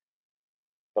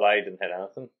 But I didn't hit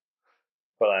anything.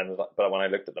 But when I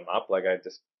looked at the map, like I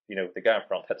just, the guy in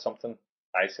front hit something,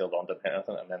 I sailed on, didn't hit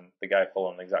anything, and then the guy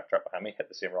following the exact track behind me hit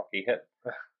the same rock he hit.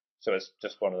 So it's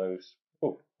just one of those,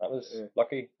 oh, that was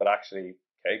lucky, but actually,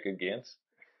 okay, good gains.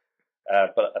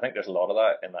 But I think there's a lot of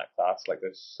that in that class. Like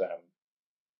there's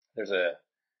a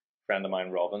friend of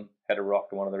mine, Robin, hit a rock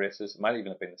in one of the races. It might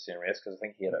even have been the same race, because I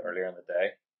think he hit it earlier in the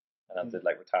day and then did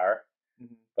like retire.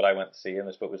 But I went to see him,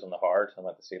 his boat was on the hard, and I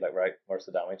went to see like, right, where's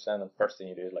the damage then? And the first thing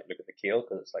you do is like look at the keel,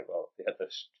 because it's like, well, if you hit the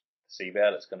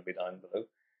seabed, it's going to be down below.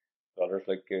 Rudder's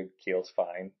look good, keel's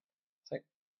fine. It's like,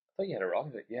 I thought you hit a rock.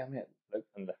 He's like, yeah, mate, look,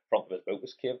 and the front of his boat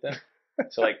was caved in.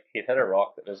 So like he'd hit a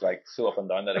rock that was like so up and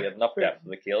down that he had enough depth of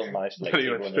the keel and managed to like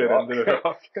cave in the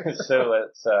rock. So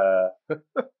it's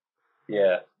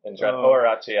yeah, enjoyed. Or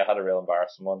actually, I had a real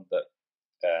embarrassing one that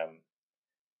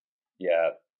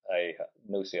I had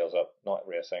no sails up, not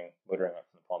racing, motoring up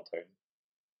from the pontoon,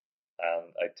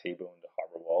 and I T-boned the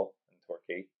harbour wall in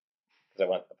Torquay,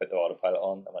 because I put the autopilot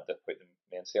on, I went to put the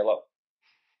mainsail up,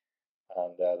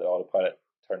 and the autopilot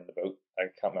turned the boat.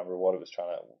 I can't remember what it was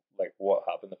trying to, like what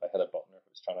happened, if I hit a button or if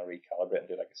it was trying to recalibrate and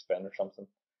do like a spin or something.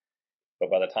 But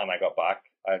by the time I got back,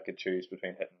 I could choose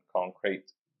between hitting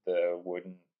concrete, the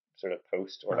wooden sort of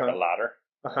post, or like a ladder.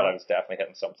 But I was definitely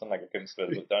hitting something, like I couldn't slow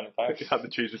the boat down in time. You had to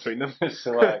choose between them.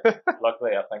 So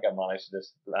luckily, I think I managed to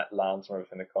just land somewhere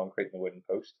between the concrete and the wooden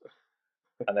post,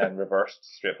 and then reversed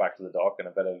straight back to the dock in a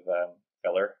bit of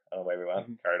filler, and away we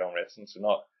went. Carried on racing, so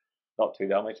not too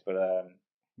damaged, but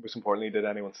most importantly, did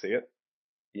anyone see it?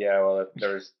 Yeah, well,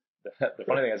 there's the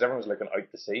funny thing is everyone was looking out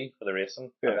to sea for the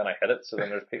racing, and then I hit it. So then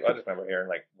there's people. I just remember hearing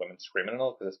like women screaming and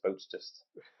all, because this boat's just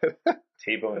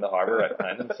T-boned the harbour right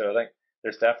behind them. So I think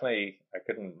there's definitely, I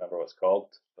couldn't remember what it's called,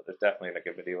 but there's definitely like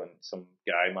a video, and some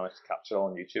guy managed to capture it all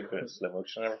on YouTube, but it's slow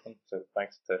motion and everything. So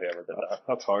thanks to whoever did that.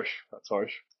 That's harsh. That's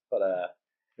harsh. But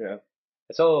yeah,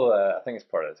 it's all. I think it's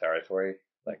part of the territory.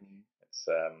 Like it's.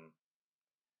 I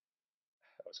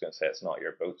was going to say it's not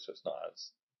your boat, so it's not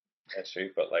as issue,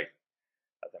 but like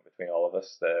I think between all of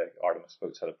us, the Artemis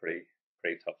boats had a pretty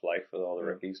tough life with all the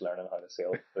rookies learning how to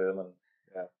sail through them, and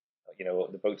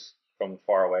the boats from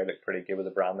far away look pretty good with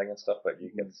the branding and stuff, but you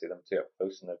get to see them too up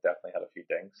close, and they've definitely had a few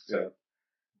dings. So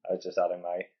I was just adding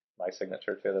my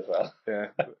signature to it as well.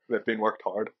 Yeah, they've been worked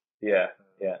hard. Yeah,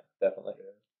 definitely.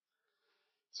 Yeah.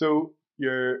 So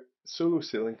your solo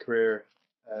sailing career,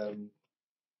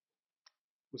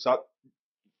 was that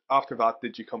after that?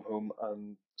 Did you come home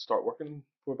and start working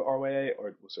for the RYA,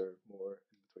 or was there more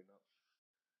in between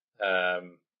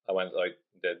that? I went out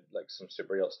and did like some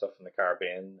super yacht stuff in the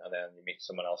Caribbean, and then you meet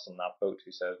someone else on that boat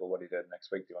who says, well, what are you doing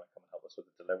next week? Do you want to come and help us with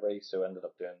the delivery? So I ended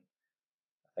up doing,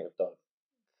 I think I've done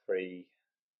three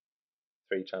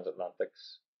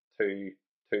transatlantics,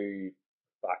 two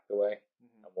back the way,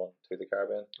 and one to the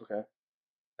Caribbean. Okay.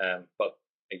 But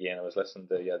again, I was listening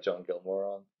to John Gilmore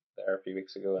on there a few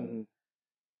weeks ago, and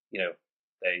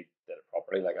they did it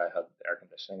properly. Like I had air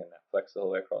conditioning and Netflix the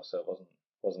whole way across, so it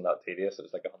wasn't that tedious. It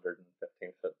was like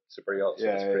 115-foot super yacht, so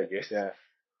it was pretty good. Yeah.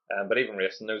 But even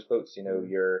racing those boats,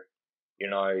 you're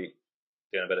now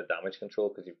doing a bit of damage control,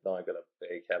 because you've now got a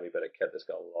big heavy bit of kit that's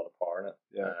got a lot of power in it.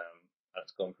 Yeah. And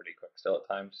it's going pretty quick still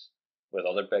at times with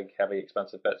other big, heavy,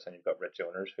 expensive bits, and you've got rich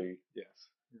owners who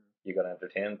you got to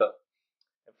entertain. But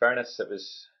in fairness, it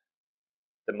was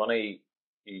the money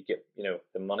you get.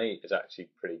 The money is actually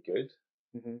pretty good.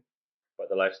 But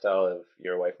the lifestyle of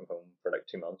you're away from home for like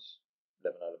 2 months,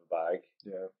 living out of a bag.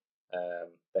 Yeah.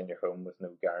 Then you're home with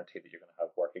no guarantee that you're going to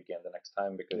have work again the next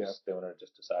time, because the owner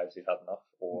just decides he's had enough.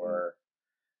 Or,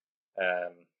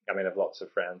 I mean, I've lots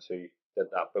of friends who did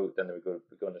that boat, then they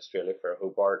would go in Australia for a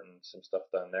Hobart and some stuff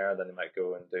down there, and then they might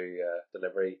go and do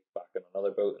delivery back on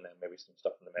another boat, and then maybe some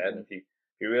stuff in the Med. And if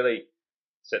you really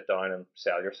sit down and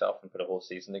sell yourself and put a whole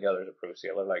season together as a pro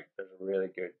sailor, like there's a really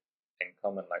good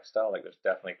income and lifestyle. Like there's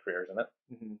definitely careers in it.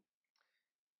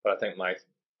 But I think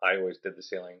I always did the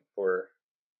sailing for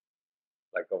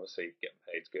like obviously getting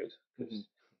paid's good because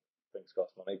Mhm. things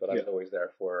cost money, but I was always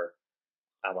there for,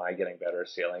 am I getting better at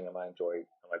sailing? Am I putting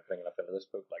enough into this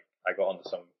boat? Like I got onto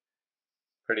some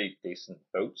pretty decent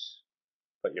boats,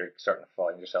 but you're starting to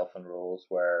find yourself in roles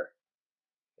where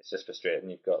it's just frustrating.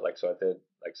 You've got like, so I did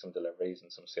like some deliveries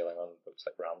and some sailing on boats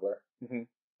like Rambler, Mhm.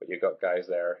 but you've got guys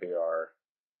there who are,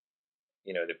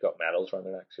 they've got medals around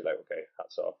their necks. You're like, okay,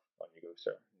 hats off, on you go,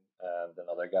 sir. And then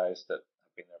other guys that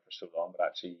have been there for so long, but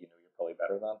actually, you're probably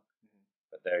better than,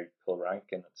 but they pull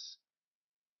rank, and there's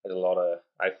a lot of,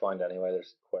 I find anyway,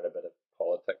 there's quite a bit of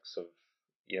politics of,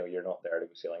 you're not there to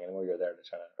go sailing anymore. You're there to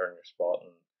try to earn your spot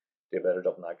and do a better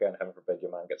job than that guy. And heaven forbid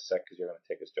your man gets sick because you're going to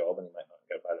take his job and he might not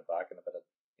get invited back, and a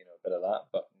bit of that.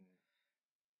 But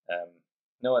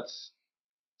no, it's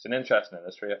an interesting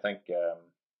industry. I think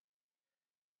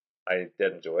I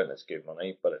did enjoy it, and it's good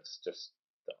money, but it's just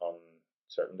the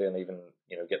uncertainty, and even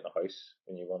getting a house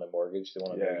when you want a mortgage, they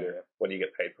want to know what do you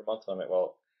get paid per month. And I'm like,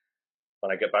 well,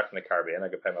 when I get back from the Caribbean, I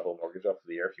could pay my whole mortgage off for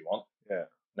the year if you want. Yeah.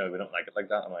 No, we don't like it like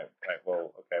that. I'm like, right,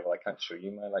 well, okay, well, I can't show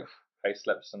you my like pay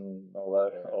slips and all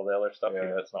the other stuff.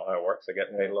 Yeah. That's not how it works. I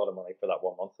get paid a lot of money for that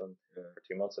 1 month, and for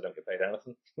 2 months I don't get paid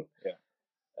anything.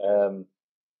 Yeah.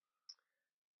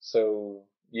 So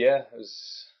yeah, it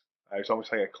was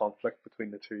almost like a conflict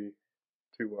between the two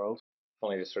worlds.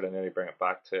 funny to sort of nearly bring it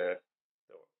back to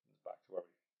where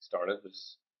we started.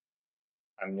 Was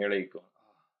I'm nearly going,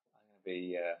 I'm going to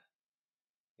be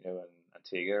in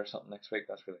Antigua or something next week.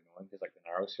 That's really annoying because like the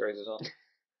Narrow series is on.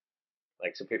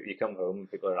 Like, so people, you come home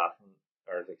and people are laughing,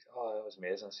 or like, oh, that was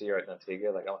amazing. I see you're out in Antigua.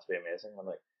 Like, that must be amazing. I'm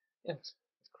like, yeah, it's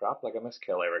crap. Like, I miss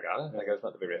Kill Regatta. Like, I was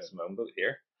meant to be racing my own boat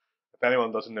here. If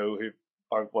anyone doesn't know who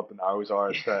or what the Narrows are,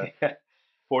 it's a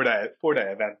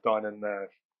 4-day event down in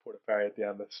Portaferry at the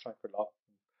end of Strangford Lough.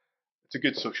 It's a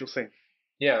good social scene.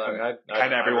 Yeah, I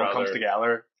kind of everyone comes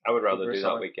together. I would rather do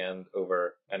that weekend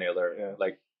over any other. Yeah.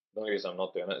 Like, the only reason I'm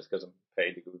not doing it is because I'm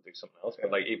paid to go do something else.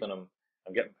 But like, even I'm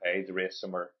getting paid to race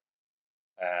somewhere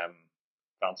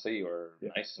fancy or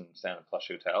nice and stay in a plush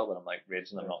hotel, but I'm like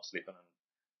raging I'm not sleeping in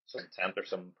some tent or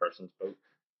some person's boat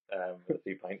with a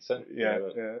few pints in. Yeah.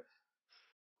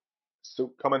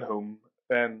 So coming home,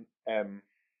 then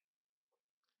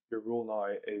your role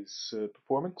now is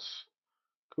performance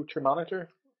coach or manager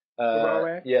for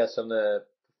RWA? Yes, I'm the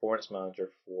performance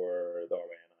manager for the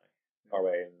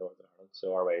RWA in Northern Ireland. So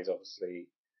RWA is obviously,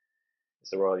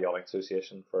 it's the Royal Yachting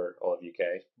Association for all of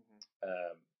UK.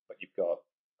 But you've got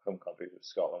home countries of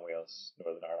Scotland, Wales,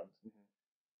 Northern Ireland.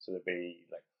 So there'd be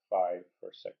like 5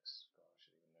 or 6, gosh,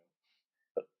 I don't even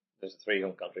know. But there's 3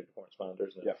 home country performance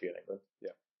managers and a few in England.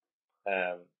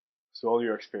 So all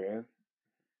your experience,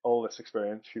 all this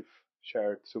experience you've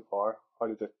shared so far, how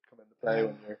did it come into play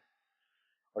when you're,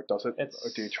 or does it, or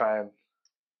do you try and?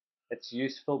 It's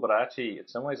useful, but actually, in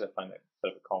some ways, I find it a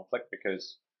bit of a conflict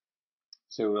because,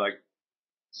 so like,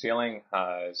 sailing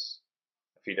has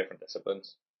a few different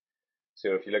disciplines.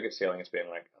 So if you look at sailing as being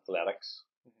like athletics,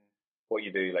 what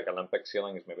you do like Olympic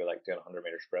sailing is maybe like doing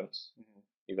 100-meter sprints.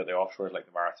 You've got the offshores like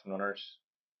the marathon runners,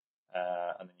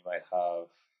 and then you might have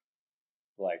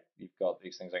like, you've got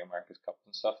these things like America's Cup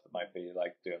and stuff that might be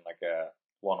like doing like a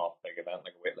one-off big event,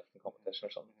 like a weightlifting competition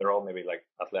or something. They're all maybe like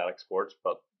athletic sports,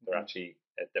 but they're actually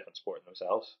a different sport in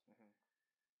themselves.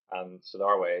 And so the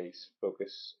RWA's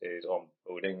focus is on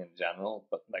boating in general,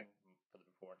 but like for the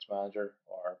performance manager,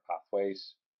 our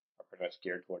pathways are pretty much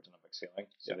geared towards Olympic sailing.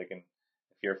 So they can,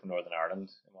 if you're from Northern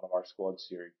Ireland in one of our squads,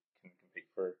 you can compete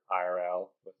for IRL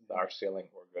with our sailing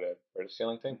or go to British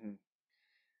sailing team.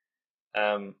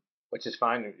 Which is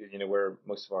fine. We're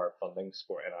most of our funding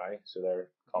sport NI, so they're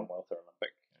Commonwealth or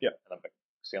Olympic. Olympic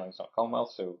sailing's not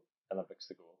Commonwealth, so Olympics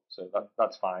the goal. So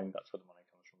that's fine. That's where the money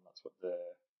comes from.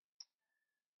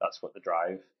 That's what the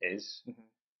drive is.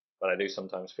 But I do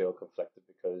sometimes feel conflicted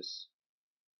because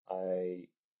I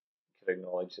could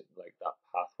acknowledge that like that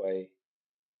pathway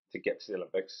to get to the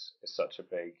Olympics is such a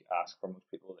big ask for most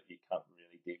people that you can't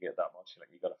really deviate that much. Like,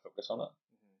 you got to focus on it.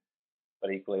 But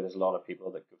equally, there's a lot of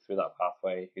people that go through that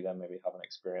pathway who then maybe haven't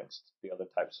experienced the other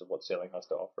types of what sailing has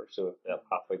to offer. So if that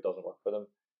pathway doesn't work for them,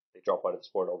 they drop out of the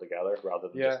sport altogether rather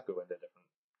than just go into a different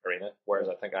arena. Whereas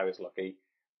I think I was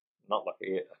not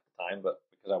lucky at the time, but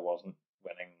because I wasn't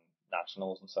winning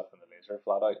nationals and stuff in the laser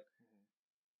flat out,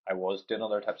 I was doing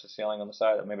other types of sailing on the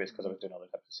side. And maybe it's because I was doing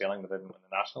other types of sailing, but I didn't win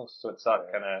the nationals. So it's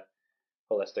that kind of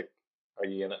holistic. Are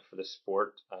you in it for the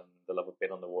sport and the love of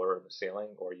being on the water and the sailing,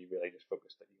 or are you really just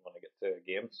focused that you want to get to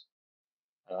games?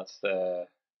 And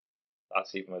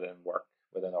that's even within work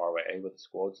within RWA with the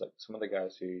squads. Like, some of the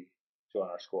guys who join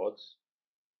our squads,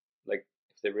 like,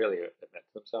 if they really admit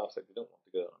to themselves, like, they don't want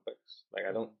to go to the Olympics. Like,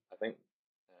 I think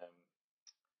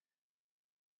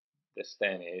this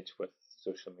day and age with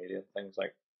social media and things,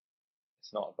 like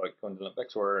it's not about going to the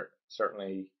Olympics. Or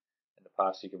certainly in the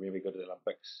past, you could maybe go to the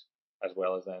Olympics as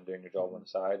well as then doing your job on the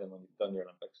side. And when you've done your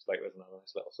Olympics, it's like there's a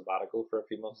nice little sabbatical for a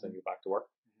few months, then you're back to work.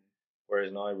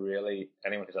 Whereas now, really,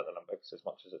 anyone who's at the Olympics, as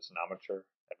much as it's an amateur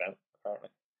event, apparently,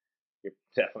 you're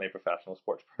definitely a professional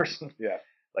sports person. Yeah.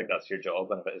 Like that's your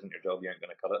job, and if it isn't your job, you ain't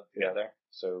going to cut it to get there.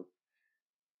 So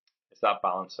it's that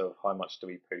balance of how much do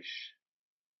we push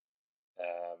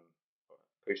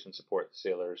and support the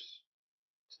sailors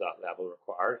to that level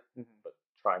required, but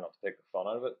try not to take the fun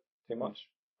out of it too much.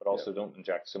 But also don't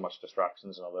inject so much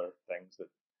distractions and other things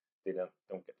that they don't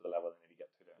get to the level they need to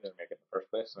get to make it in the first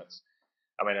place. And it's,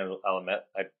 I mean, I'll admit,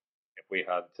 if we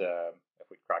cracked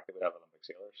it, we'd have Olympic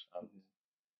sailors, and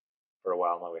for a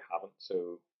while now we haven't.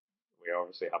 So we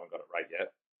obviously haven't got it right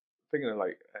yet. Thinking of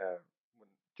like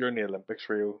during the Olympics,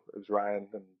 Rio, it was Ryan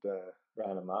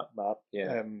and Matt.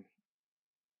 Yeah.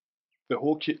 The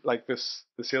whole the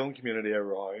sailing community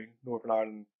around Northern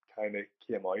Ireland kind of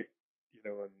came out, you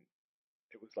know, and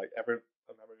it was like I remember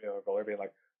my brother being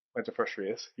like, "When's the first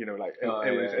race?" You know, like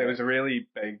it was a really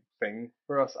big thing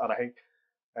for us, and I think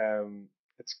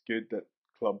it's good that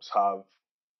clubs have,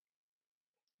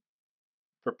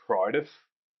 for proud of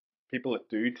people that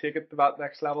do take it to that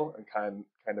next level and kind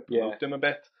of promote them a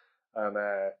bit, and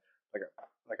like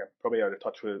I'm probably out of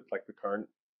touch with like the current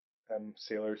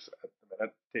sailors at the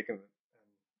minute taking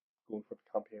going for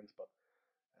the campaigns, but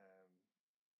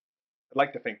I'd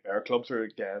like to think their clubs are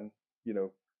again, you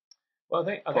know, well, I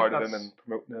think proud of them and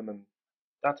promoting them, and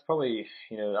that's probably,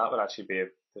 you know, that would actually be a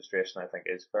frustration. I think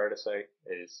is fair to say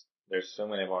is there's so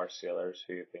many of our sailors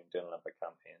who have been doing Olympic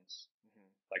campaigns.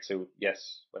 Like, so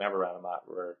yes, whenever Ryan and Matt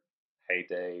were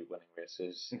heyday winning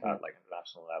races at like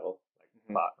international level, like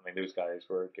Matt, I mean, those guys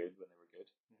were good when they were good,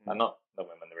 and not when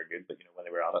they were good, but you know when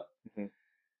they were at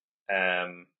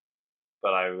it.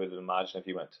 But I would imagine if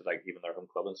you went to like even their home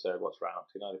club and said, "What's Ryan up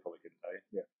to now?" They probably couldn't tell you.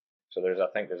 Yeah. So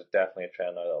I think there's definitely a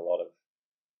trend now that a lot of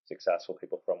successful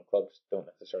people from clubs don't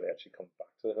necessarily actually come back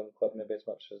to the home club maybe as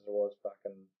much as there was back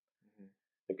in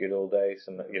the good old days.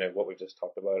 And you know what we've just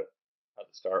talked about at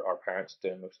the start, our parents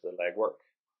doing most of the legwork.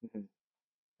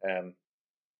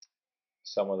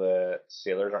 Some of the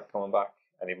sailors aren't coming back,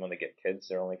 and even when they get kids,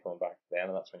 they're only coming back then,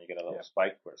 and that's when you get a little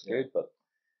spike where it's good. But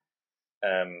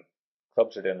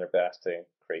clubs are doing their best to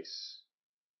increase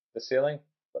the sailing,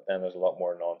 but then there's a lot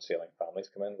more non-sailing families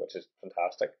come in, which is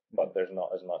fantastic. But there's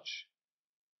not as much.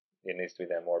 It needs to be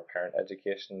then more parent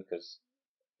education, because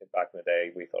back in the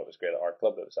day we thought it was great at our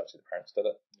club, but it was actually the parents did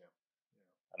it.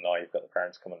 And now you've got the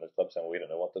parents coming to the club saying, "We don't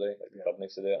know what to do." Like the club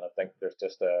needs to do it. And I think there's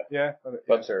just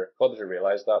clubs are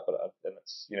realised that, but and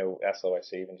it's, you know,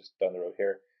 SLIC even just down the road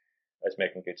here is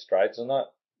making good strides on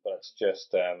that. But it's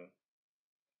just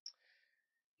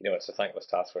you know, it's a thankless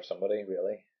task for somebody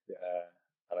really,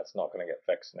 and it's not going to get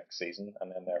fixed next season.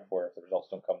 And then therefore, if the results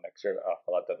don't come next year,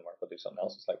 well, that didn't work, we'll do something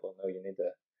else. It's like, well, no, you need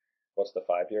to. What's the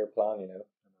 5-year plan? You know,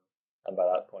 and by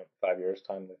that point, 5 years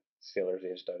time, the sailors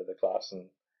aged out of the class and.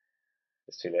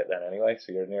 It's too late then anyway,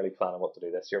 so you're nearly planning what to do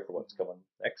this year for what's coming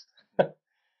next.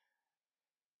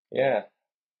 Yeah.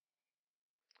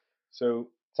 So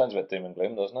sounds a bit doom and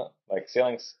gloom, doesn't it? Like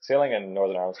sailing in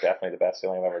Northern Ireland's definitely the best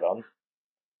sailing I've ever done.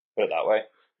 Put it that way.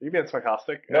 You're being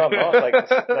sarcastic. No, I'm not.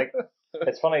 Like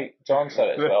it's funny. John said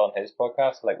it as well on his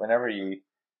podcast. Like when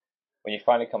you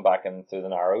finally come back in through the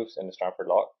Narrows in the Stratford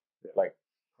Lock, like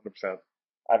 100%.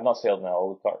 I've not sailed in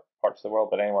all the parts of the world,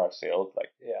 but anywhere I've sailed,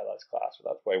 like, yeah, that's class.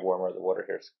 That's way warmer. The water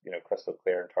here's, you know, crystal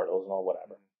clear and turtles and all,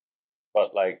 whatever.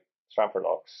 But like Stratford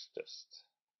Lock's just,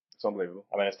 it's unbelievable.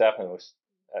 I mean, it's definitely the most,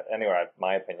 anywhere, in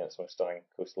my opinion, it's the most stunning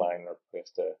coastline or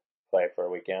place to play for a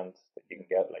weekend that you can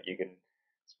get. Like you can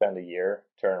spend a year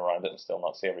turning around it and still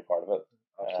not see every part of it.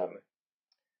 Absolutely.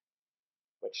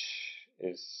 Which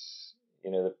is,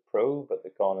 you know, the pro, but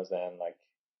the con is then like,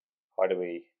 how do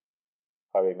we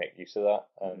make use of that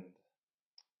and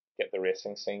get the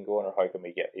racing scene going, or how can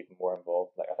we get even more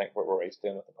involved? Like I think what we're always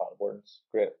doing with the paddleboarding's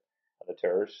great, and the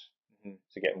tours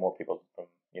to get more people from,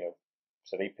 you know,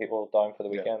 city people down for the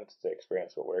weekend to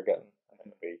experience what we're getting. I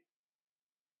think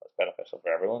that's beneficial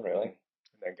for everyone really.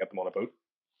 And then get them on a boat.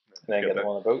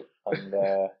 And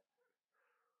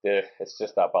it's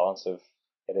just that balance of,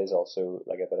 it is also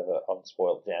like a bit of an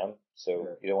unspoiled gem,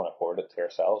 so you don't want to hoard it to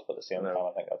yourselves, but at the same time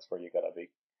I think that's where you got to be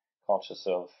conscious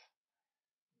of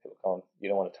people coming. You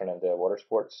don't want to turn into a water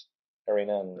sports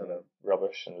arena and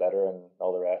rubbish and litter and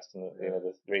all the rest. And you know,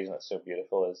 the reason it's so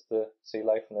beautiful is the sea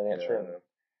life and the nature. And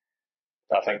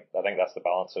I think that's the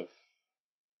balance of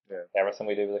everything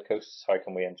we do with the coasts. How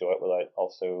can we enjoy it without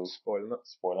also spoiling it?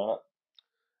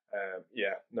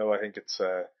 I think it's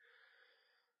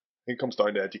think it comes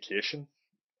down to education.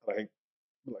 And I think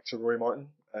like Sir Rory Martin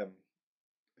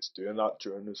is doing that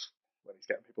during his when he's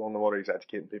getting people on the water. He's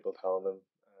educating people, telling them.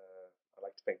 I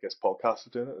like to think this podcast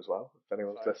is doing it as well. If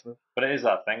anyone's listening, But it is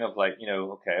that thing of like,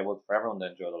 okay, well, for everyone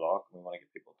to enjoy the loch, we want to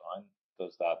get people down.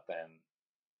 Does that then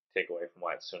take away from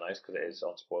why it's so nice? Because it is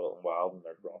unspoiled and wild and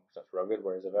there's rocks and it's rugged.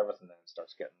 Whereas if everything then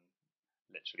starts getting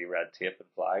literally red tape and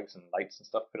flags and lights and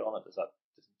stuff put on it, does that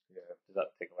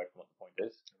take away from what the point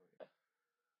is?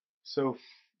 so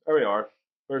there we are.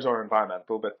 There's our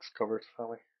environmental bits covered,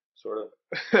 Hammy. Sort of.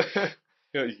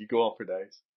 You go on for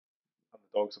days, and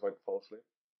the dog's about to fall asleep.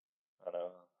 I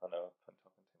know. I'm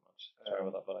talking too much. Sorry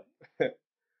about that, buddy.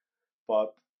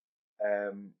 But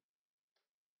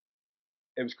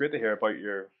it was great to hear about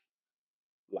your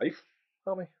life,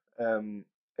 Hammy.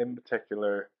 In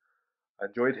particular, I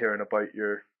enjoyed hearing about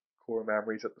your core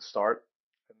memories at the start,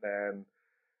 and then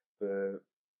the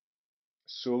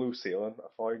solo sailing. I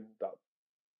found that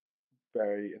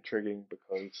very intriguing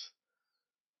because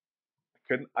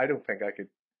I don't think I could.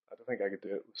 I don't think I could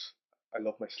do it. I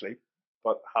love my sleep.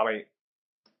 But Hammy,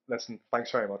 listen,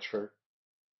 thanks very much for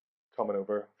coming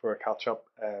over for a catch up.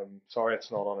 Sorry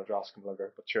it's not on a Drascombe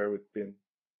lugger, but sure would be.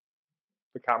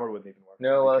 The camera wouldn't even work.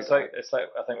 No, well, it's like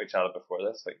I think we chatted before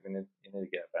this. Like you need to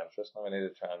get adventurous now. We need to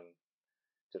try and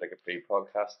do like a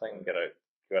pre-podcast thing, and go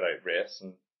out race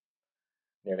and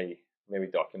nearly maybe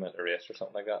document a race or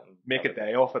something like that. And make a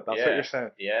day off it. That's what you're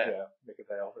saying. Yeah, make a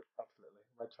day off it. Absolutely.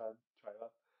 I might try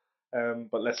that.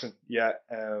 But listen,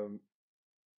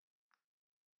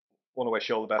 want to wish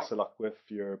you all the best of luck with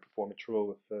your performance role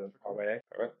with the RYA.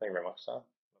 All right, thank you very much, Sam.